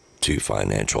 According to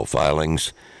financial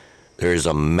filings, there is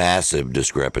a massive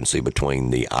discrepancy between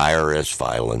the IRS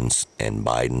filings and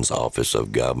Biden's Office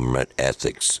of Government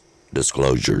Ethics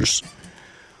disclosures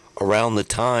around the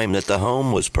time that the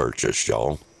home was purchased,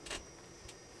 y'all.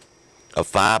 A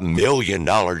 $5 million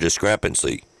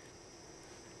discrepancy.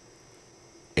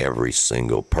 Every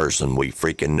single person we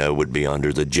freaking know would be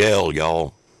under the jail,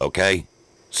 y'all. Okay?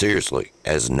 Seriously.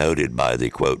 As noted by the,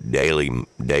 quote,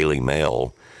 Daily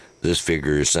Mail, this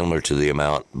figure is similar to the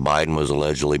amount Biden was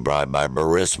allegedly bribed by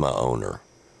Burisma owner,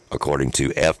 according to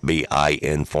FBI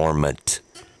informant.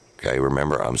 Okay,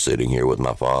 remember, I'm sitting here with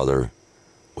my father.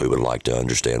 We would like to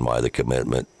understand why the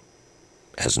commitment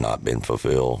has not been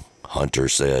fulfilled. Hunter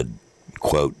said,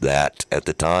 quote, that at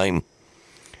the time,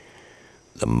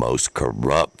 the most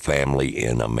corrupt family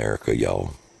in America,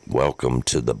 y'all. Welcome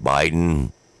to the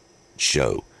Biden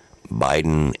show.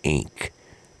 Biden Inc.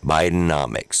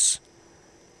 Bidenomics.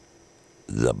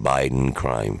 The Biden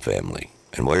crime family.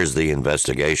 And where's the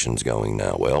investigations going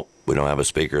now? Well, we don't have a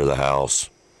Speaker of the House.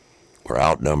 We're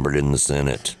outnumbered in the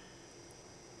Senate.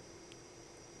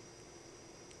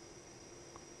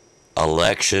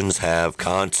 Elections have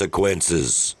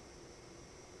consequences.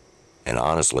 And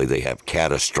honestly, they have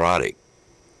catastrophic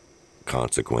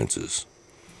consequences.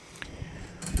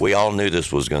 We all knew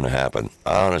this was going to happen.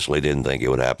 I honestly didn't think it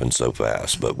would happen so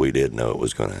fast, but we did know it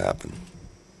was going to happen.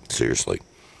 Seriously.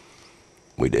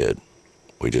 We did.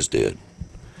 We just did.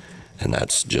 And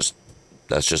that's just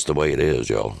That's just the way it is,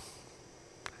 y'all.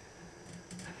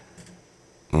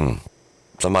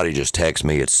 Somebody just text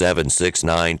me at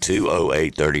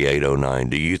 769-208-3809.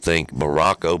 Do you think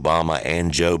Barack Obama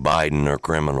and Joe Biden are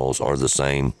criminals, or the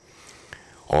same?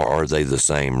 Or are they the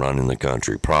same running the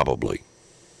country? Probably.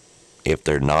 If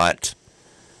they're not,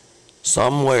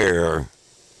 somewhere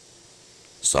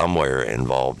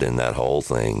involved in that whole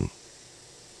thing,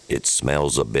 it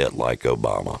smells a bit like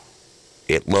Obama.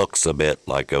 It looks a bit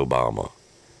like Obama.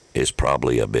 It's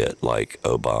probably a bit like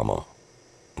Obama.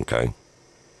 Okay?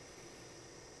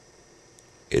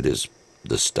 It is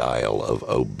the style of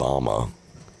Obama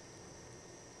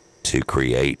to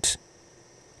create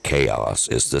chaos.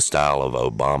 It's the style of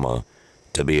Obama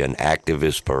to be an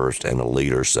activist first and a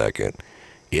leader second.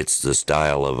 It's the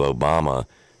style of Obama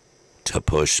to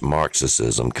push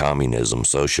Marxism, communism,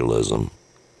 socialism,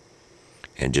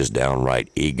 and just downright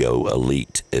ego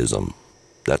elitism.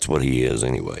 That's what he is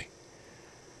anyway.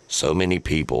 So many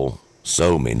people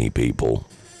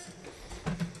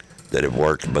that have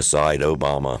worked beside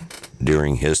Obama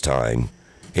during his time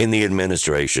in the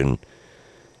administration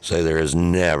say there has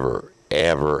never,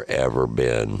 ever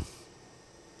been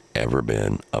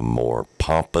a more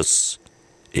pompous,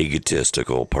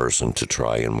 egotistical person to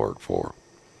try and work for.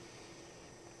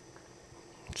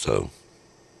 So,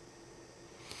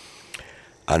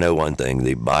 I know one thing,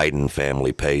 the Biden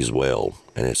family pays well,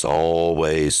 and it's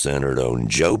always centered on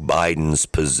Joe Biden's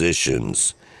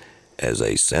positions as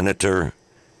a senator,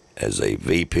 as a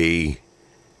VP,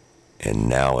 and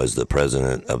now as the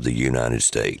President of the United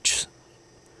States.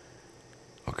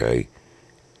 Okay?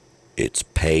 It's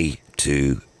pay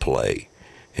to play.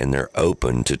 And they're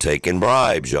open to taking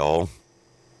bribes, y'all.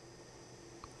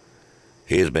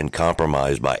 He has been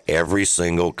compromised by every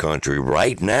single country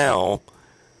right now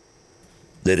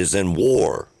that is in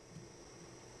war.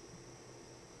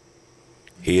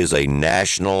 He is a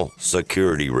national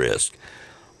security risk.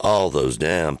 All those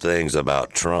damn things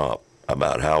about Trump,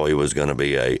 about how he was going to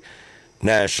be a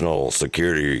national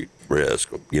security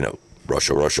risk. You know,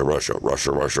 Russia.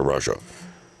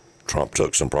 Trump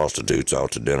took some prostitutes out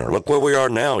to dinner. Look where we are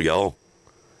now, y'all.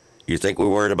 You think we're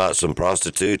worried about some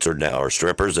prostitutes or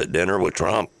strippers at dinner with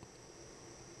Trump?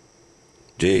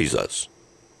 Jesus.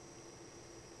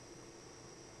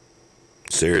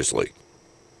 Seriously.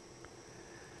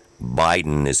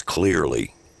 Biden is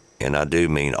clearly, and I do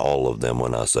mean all of them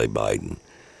when I say Biden,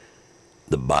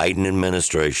 the Biden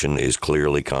administration is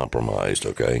clearly compromised,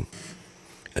 okay?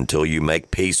 Until you make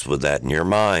peace with that in your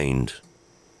mind,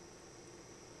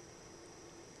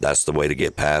 that's the way to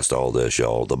get past all this,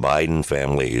 y'all. The Biden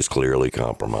family is clearly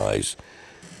compromised.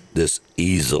 This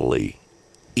easily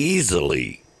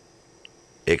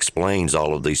explains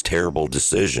all of these terrible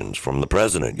decisions from the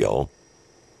president, y'all.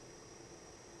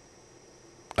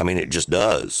 I mean, it just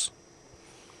does.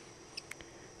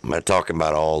 I'm not talking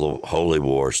about all the holy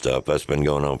war stuff. That's been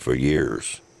going on for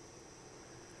years.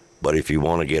 But if you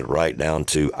want to get right down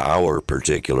to our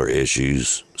particular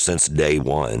issues since day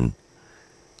one,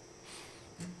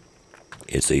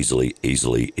 it's easily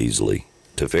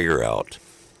to figure out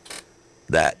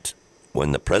that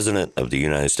when the President of the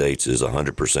United States is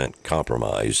 100%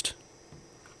 compromised,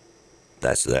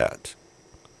 that's that.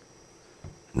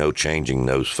 No changing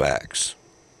those facts.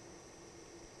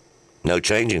 No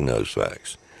changing those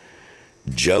facts.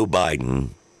 Joe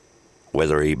Biden,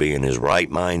 whether he be in his right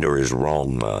mind or his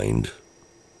wrong mind,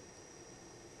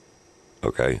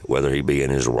 okay, whether he be in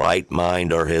his right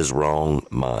mind or his wrong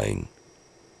mind,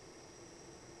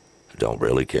 I don't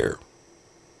really care.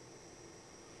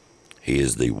 He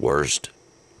is the worst,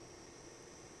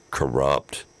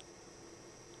 corrupt,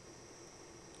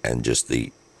 and just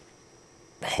the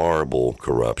horrible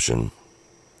corruption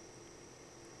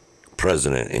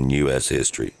president in U.S.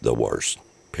 history. The worst,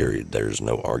 period. There's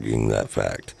no arguing that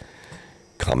fact.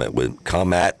 Come at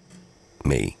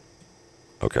me,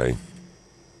 okay?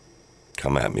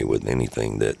 Come at me with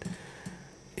anything that,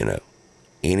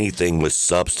 anything with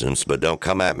substance, but don't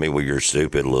come at me with your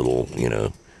stupid little,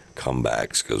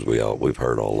 comebacks, because we've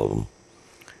heard all of them.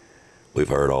 We've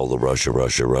heard all the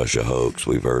Russia hoax.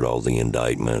 We've heard all the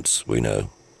indictments. We know.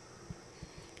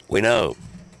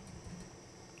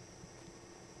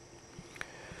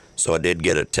 So I did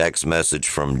get a text message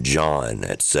from John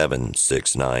at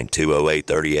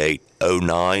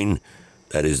 769-208-3809.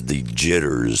 That is the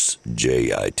Jitters,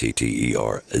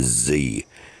 Jitterz,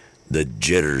 the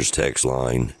Jitters text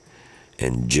line.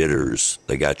 And Jitters,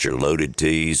 they got your loaded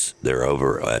teas. They're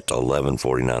over at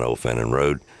 1149 Old Fenton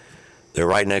Road. They're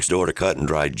right next door to Cut and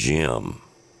Dry Gym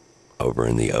over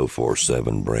in the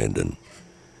 047 Brandon.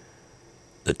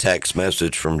 The text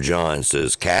message from John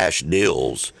says, cash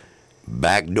deals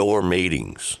backdoor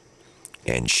meetings,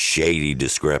 and shady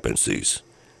discrepancies.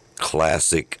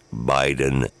 Classic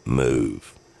Biden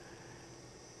move.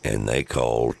 And they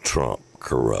call Trump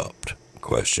corrupt, ?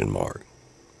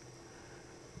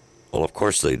 Well, of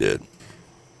course they did.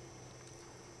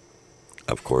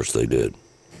 Of course they did.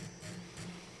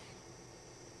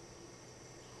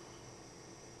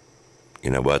 You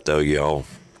know what, though, y'all?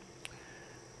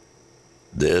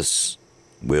 This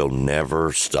will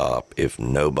never stop if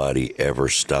nobody ever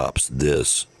stops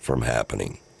this from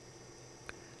happening.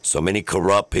 So many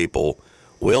corrupt people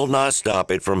will not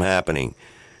stop it from happening.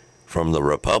 From the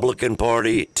Republican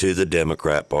Party to the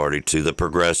Democrat Party to the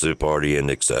Progressive Party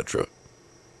and etc.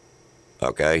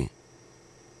 Okay?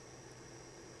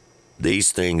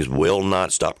 These things will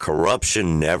not stop.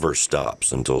 Corruption never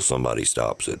stops until somebody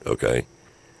stops it, okay?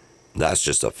 That's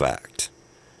just a fact.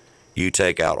 You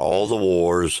take out all the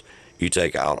wars, you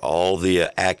take out all the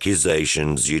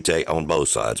accusations, you take, on both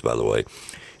sides, by the way,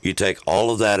 you take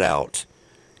all of that out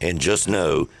and just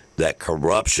know that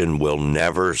corruption will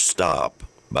never stop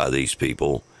by these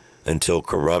people until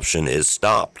corruption is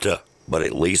stopped. But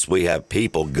at least we have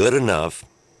people good enough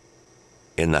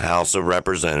in the House of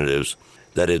Representatives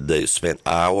that they spent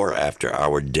hour after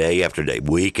hour, day after day,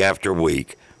 week after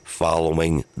week,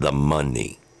 following the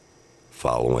money.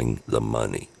 Following the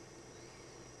money.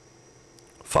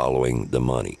 Following the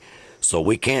money. So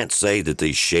we can't say that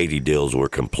these shady deals were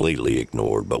completely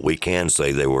ignored, but we can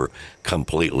say they were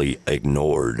completely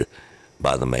ignored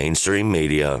by the mainstream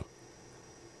media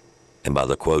and by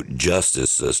the, quote, justice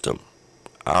system.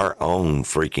 Our own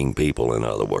freaking people, in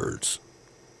other words.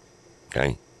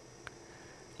 Okay?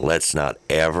 Let's not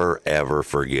ever, ever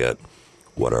forget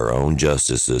what our own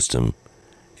justice system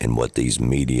and what these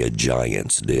media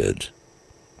giants did.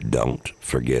 Don't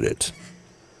forget it.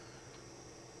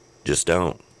 Just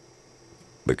don't.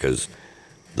 Because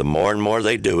the more and more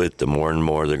they do it, the more and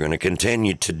more they're going to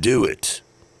continue to do it.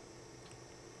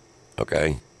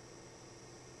 Okay?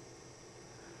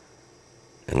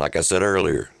 And like I said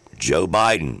earlier, Joe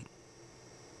Biden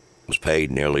was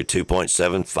paid nearly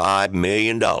 $2.75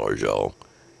 million, y'all,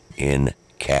 in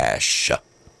cash.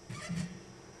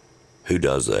 Who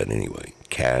does that anyway?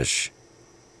 Cash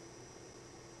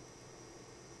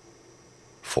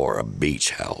for a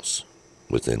beach house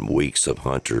within weeks of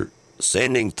Hunter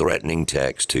sending threatening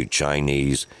text to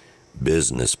Chinese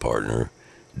business partner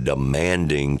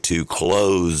demanding to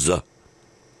close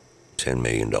 $10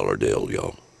 million deal,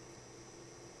 y'all.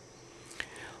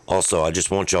 Also, I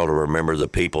just want y'all to remember the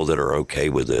people that are okay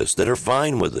with this, that are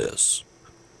fine with this.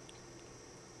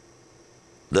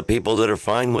 The people that are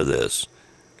fine with this,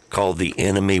 called the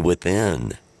enemy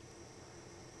within.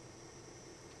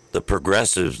 The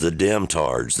progressives, the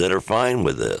Demtards that are fine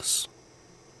with this.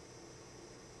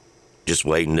 Just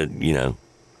waiting to,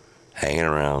 hanging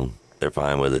around. They're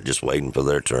fine with it, just waiting for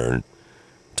their turn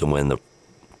to win the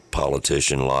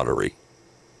politician lottery.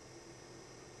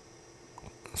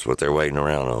 That's what they're waiting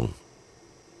around on.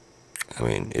 I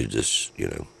mean, it just,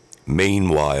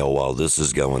 Meanwhile, while this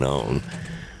is going on,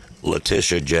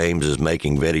 Letitia James is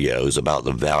making videos about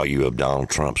the value of Donald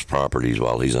Trump's properties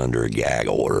while he's under a gag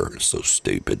order. It's so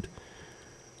stupid.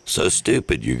 So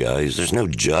stupid, you guys. There's no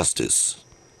justice.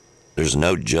 There's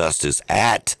no justice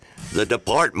at the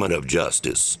Department of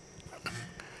Justice.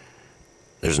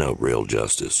 There's no real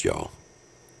justice, y'all.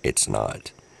 It's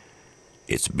not.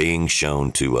 It's being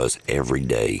shown to us every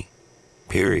day,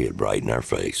 period, right in our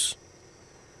face.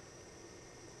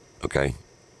 Okay?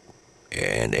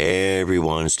 And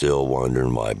everyone's still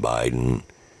wondering why Biden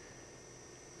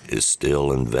is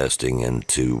still investing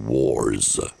into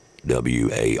wars.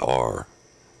 W-A-R.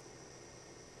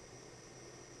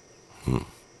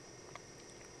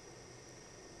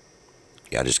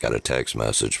 Yeah, I just got a text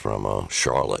message from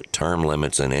Charlotte. Term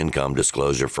limits and income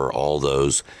disclosure for all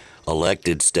those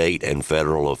elected state and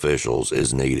federal officials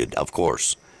is needed. Of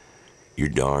course, you're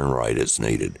darn right it's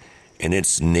needed. And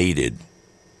it's needed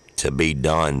to be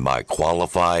done by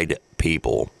qualified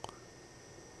people,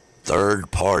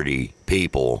 third-party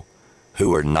people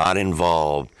who are not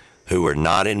involved, who are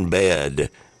not in bed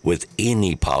with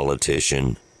any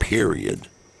politician, period.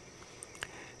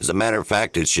 As a matter of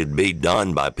fact, it should be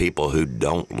done by people who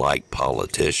don't like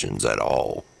politicians at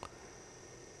all.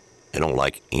 They don't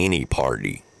like any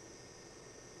party.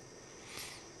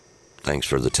 Thanks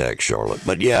for the text, Charlotte.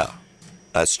 But yeah,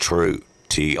 that's true.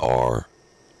 True.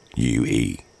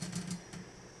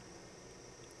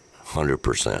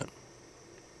 100%.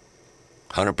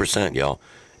 100%, y'all.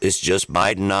 It's just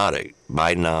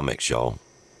Bidenomics, y'all.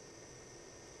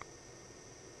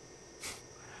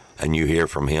 And you hear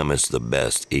from him it's the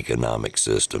best economic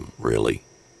system, really.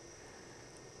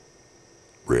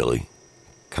 Really?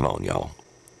 Come on, y'all.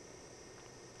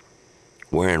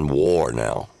 We're in war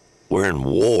now. We're in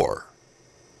war.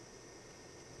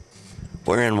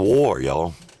 We're in war,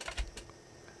 y'all.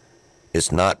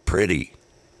 It's not pretty.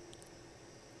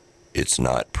 It's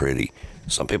not pretty.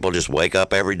 Some people just wake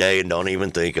up every day and don't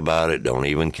even think about it, don't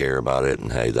even care about it,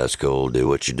 and hey, that's cool, do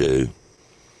what you do.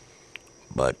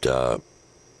 But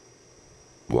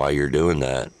while you're doing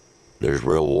that, there's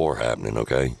real war happening,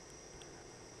 okay?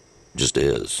 Just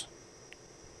is.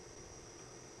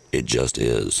 It just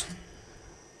is.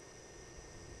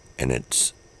 And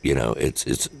it's,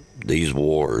 it's these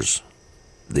wars,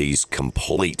 these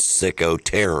complete sicko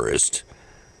terrorists,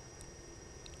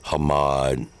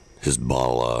 Hamas,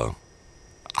 Hezbollah,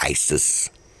 ISIS.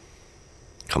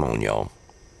 Come on, y'all.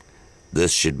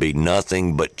 This should be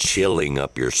nothing but chilling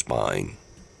up your spine.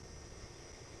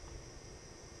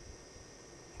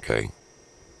 Okay.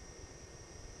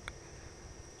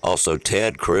 Also,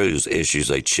 Ted Cruz issues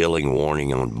a chilling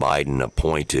warning on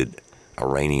Biden-appointed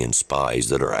Iranian spies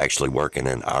that are actually working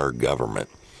in our government.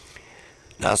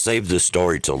 Now, I saved this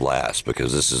story till last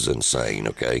because this is insane,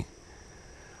 okay?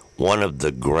 One of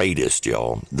the greatest,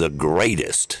 y'all, the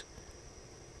greatest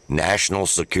national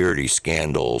security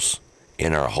scandals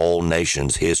in our whole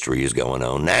nation's history is going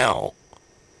on now.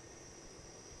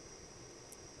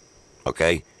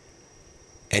 Okay?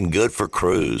 And good for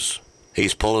Cruz.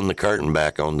 He's pulling the curtain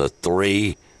back on the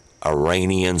 3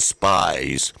 Iranian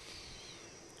spies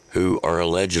who are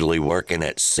allegedly working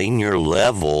at senior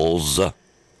levels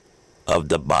of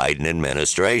the Biden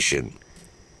administration,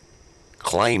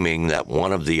 claiming that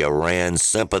one of the Iran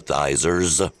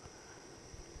sympathizers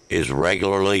is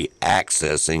regularly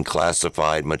accessing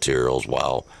classified materials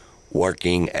while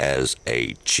working as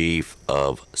a chief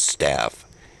of staff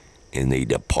in the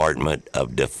Department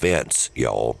of Defense,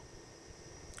 y'all.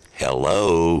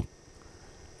 Hello?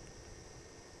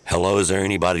 Hello, is there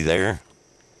anybody there?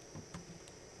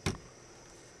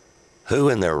 Who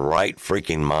in their right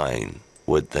freaking mind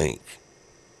would think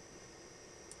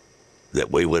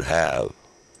that we would have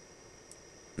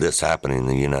this happening in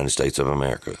the United States of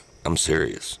America? I'm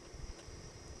serious.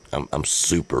 I'm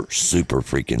super, super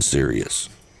freaking serious.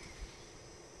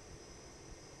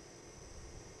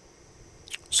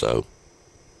 So,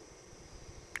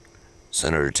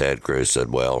 Senator Ted Cruz said,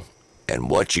 well, and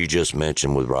what you just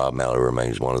mentioned with Rob Malley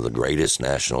remains one of the greatest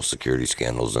national security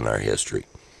scandals in our history.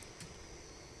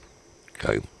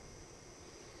 Okay.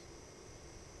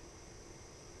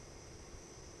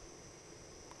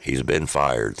 He's been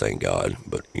fired, thank God,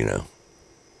 but, he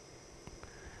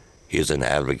is an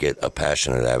advocate, a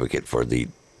passionate advocate for the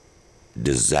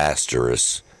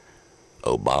disastrous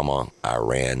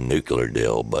Obama-Iran nuclear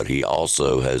deal, but he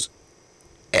also has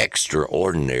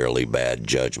extraordinarily bad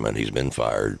judgment. He's been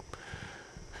fired.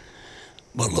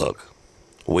 But look,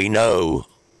 we know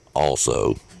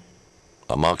also,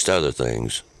 amongst other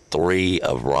things, 3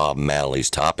 of Rob Malley's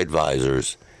top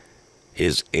advisors,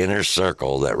 his inner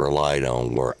circle that relied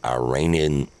on were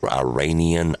Iranian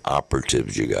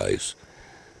operatives, you guys.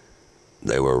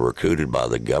 They were recruited by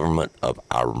the government of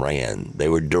Iran. They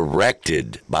were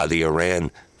directed by the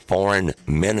Iran foreign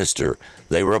minister.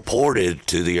 They reported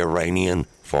to the Iranian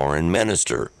foreign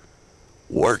minister,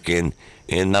 working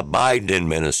in the Biden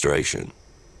administration.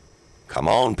 Come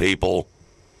on, people.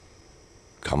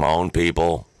 Come on,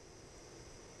 people.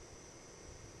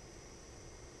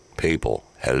 People,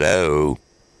 hello.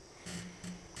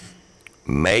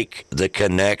 Make the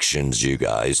connections, you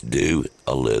guys. Do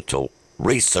a little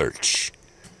research.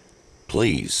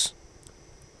 Please.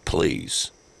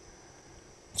 Please.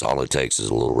 That's all it takes is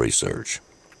a little research.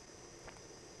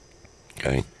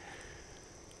 Okay?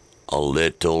 A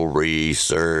little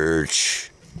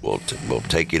research will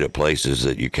take you to places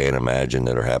that you can't imagine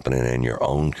that are happening in your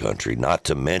own country. Not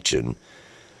to mention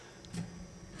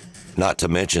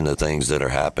the things that are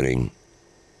happening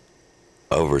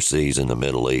overseas in the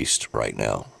Middle East right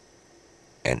now.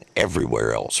 And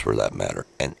everywhere else, for that matter.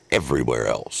 And everywhere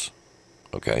else.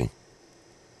 Okay?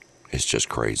 It's just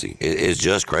crazy. It's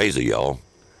just crazy, y'all.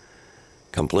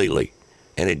 Completely.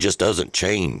 And it just doesn't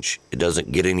change. It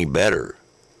doesn't get any better.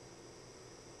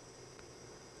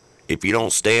 If you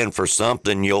don't stand for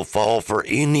something, you'll fall for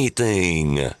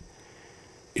anything.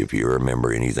 If you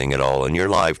remember anything at all in your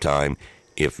lifetime,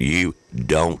 if you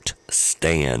don't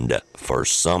stand for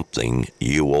something,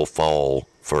 you will fall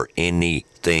for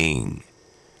anything.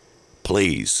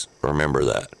 Please remember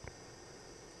that.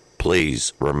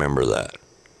 Please remember that.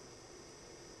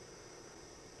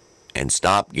 And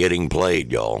stop getting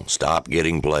played, y'all. Stop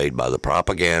getting played by the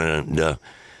propaganda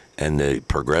and the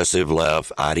progressive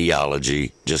left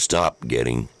ideology. Just stop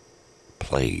getting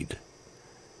played.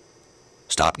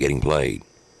 Stop getting played.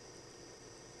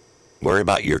 Worry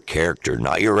about your character,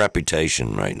 not your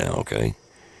reputation right now, okay?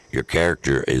 Your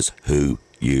character is who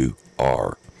you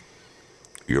are.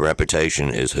 Your reputation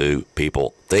is who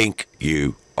people think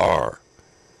you are.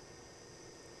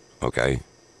 Okay?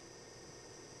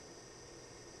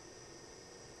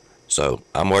 So,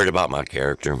 I'm worried about my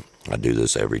character. I do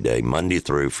this every day, Monday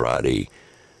through Friday,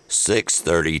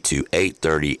 6:30 to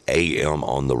 8:30 a.m.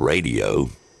 on the radio,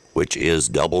 which is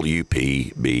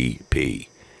WPBP.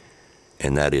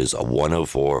 And that is a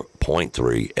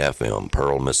 104.3 FM,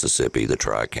 Pearl, Mississippi, the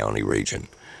Tri-County region.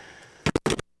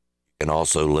 You can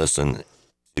also listen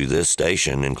to this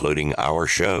station, including our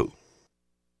show,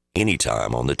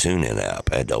 anytime on the TuneIn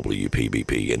app at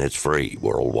WPBP, and it's free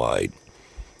worldwide.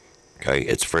 Okay,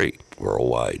 it's free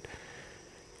worldwide.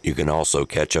 You can also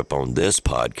catch up on this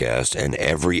podcast and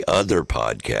every other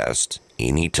podcast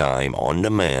anytime on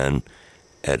demand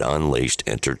at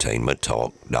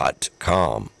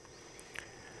UnleashedEntertainmentTalk.com.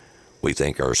 We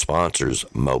thank our sponsors,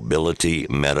 Mobility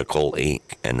Medical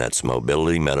Inc., and that's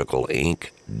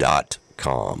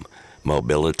MobilityMedicalInc.com.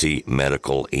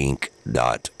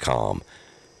 MobilityMedicalInc.com.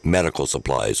 Medical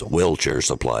supplies, wheelchair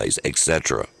supplies,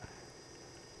 etc.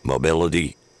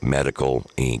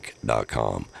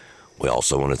 MobilityMedicalInc.com. We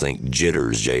also want to thank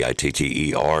Jitters,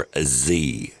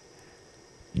 Jitterz,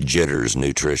 Jitters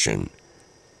Nutrition,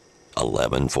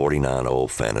 1149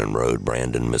 Old Fannin Road,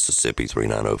 Brandon, Mississippi,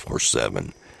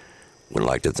 39047. We'd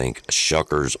like to thank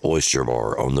Shuckers Oyster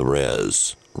Bar on the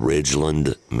Res,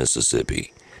 Ridgeland,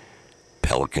 Mississippi.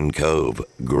 Pelican Cove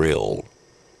Grill,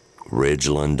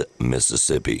 Ridgeland,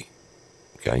 Mississippi.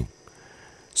 Okay?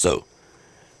 So,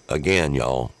 again,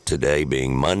 y'all, today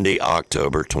being Monday,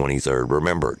 October 23rd.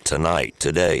 Remember, tonight,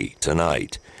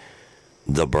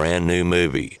 the brand new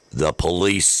movie, The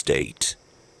Police State.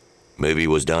 Movie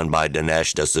was done by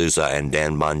Dinesh D'Souza and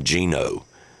Dan Bongino.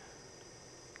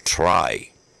 Try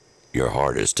your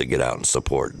hardest to get out and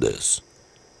support this.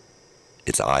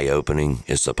 It's eye-opening.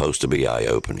 It's supposed to be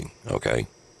eye-opening, okay?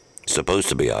 It's supposed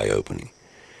to be eye-opening.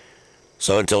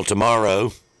 So until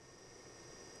tomorrow,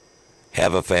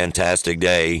 have a fantastic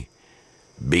day.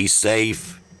 Be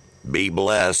safe. Be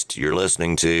blessed. You're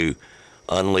listening to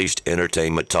Unleashed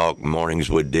Entertainment Talk Mornings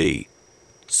with D.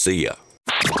 See ya.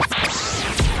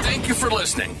 Thank you for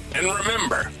listening. And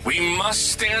remember, we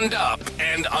must stand up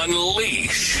and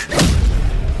unleash.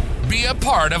 Be a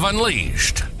part of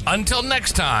Unleashed. Until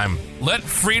next time, let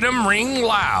freedom ring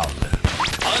loud.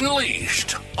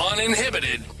 Unleashed,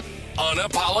 uninhibited,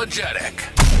 unapologetic.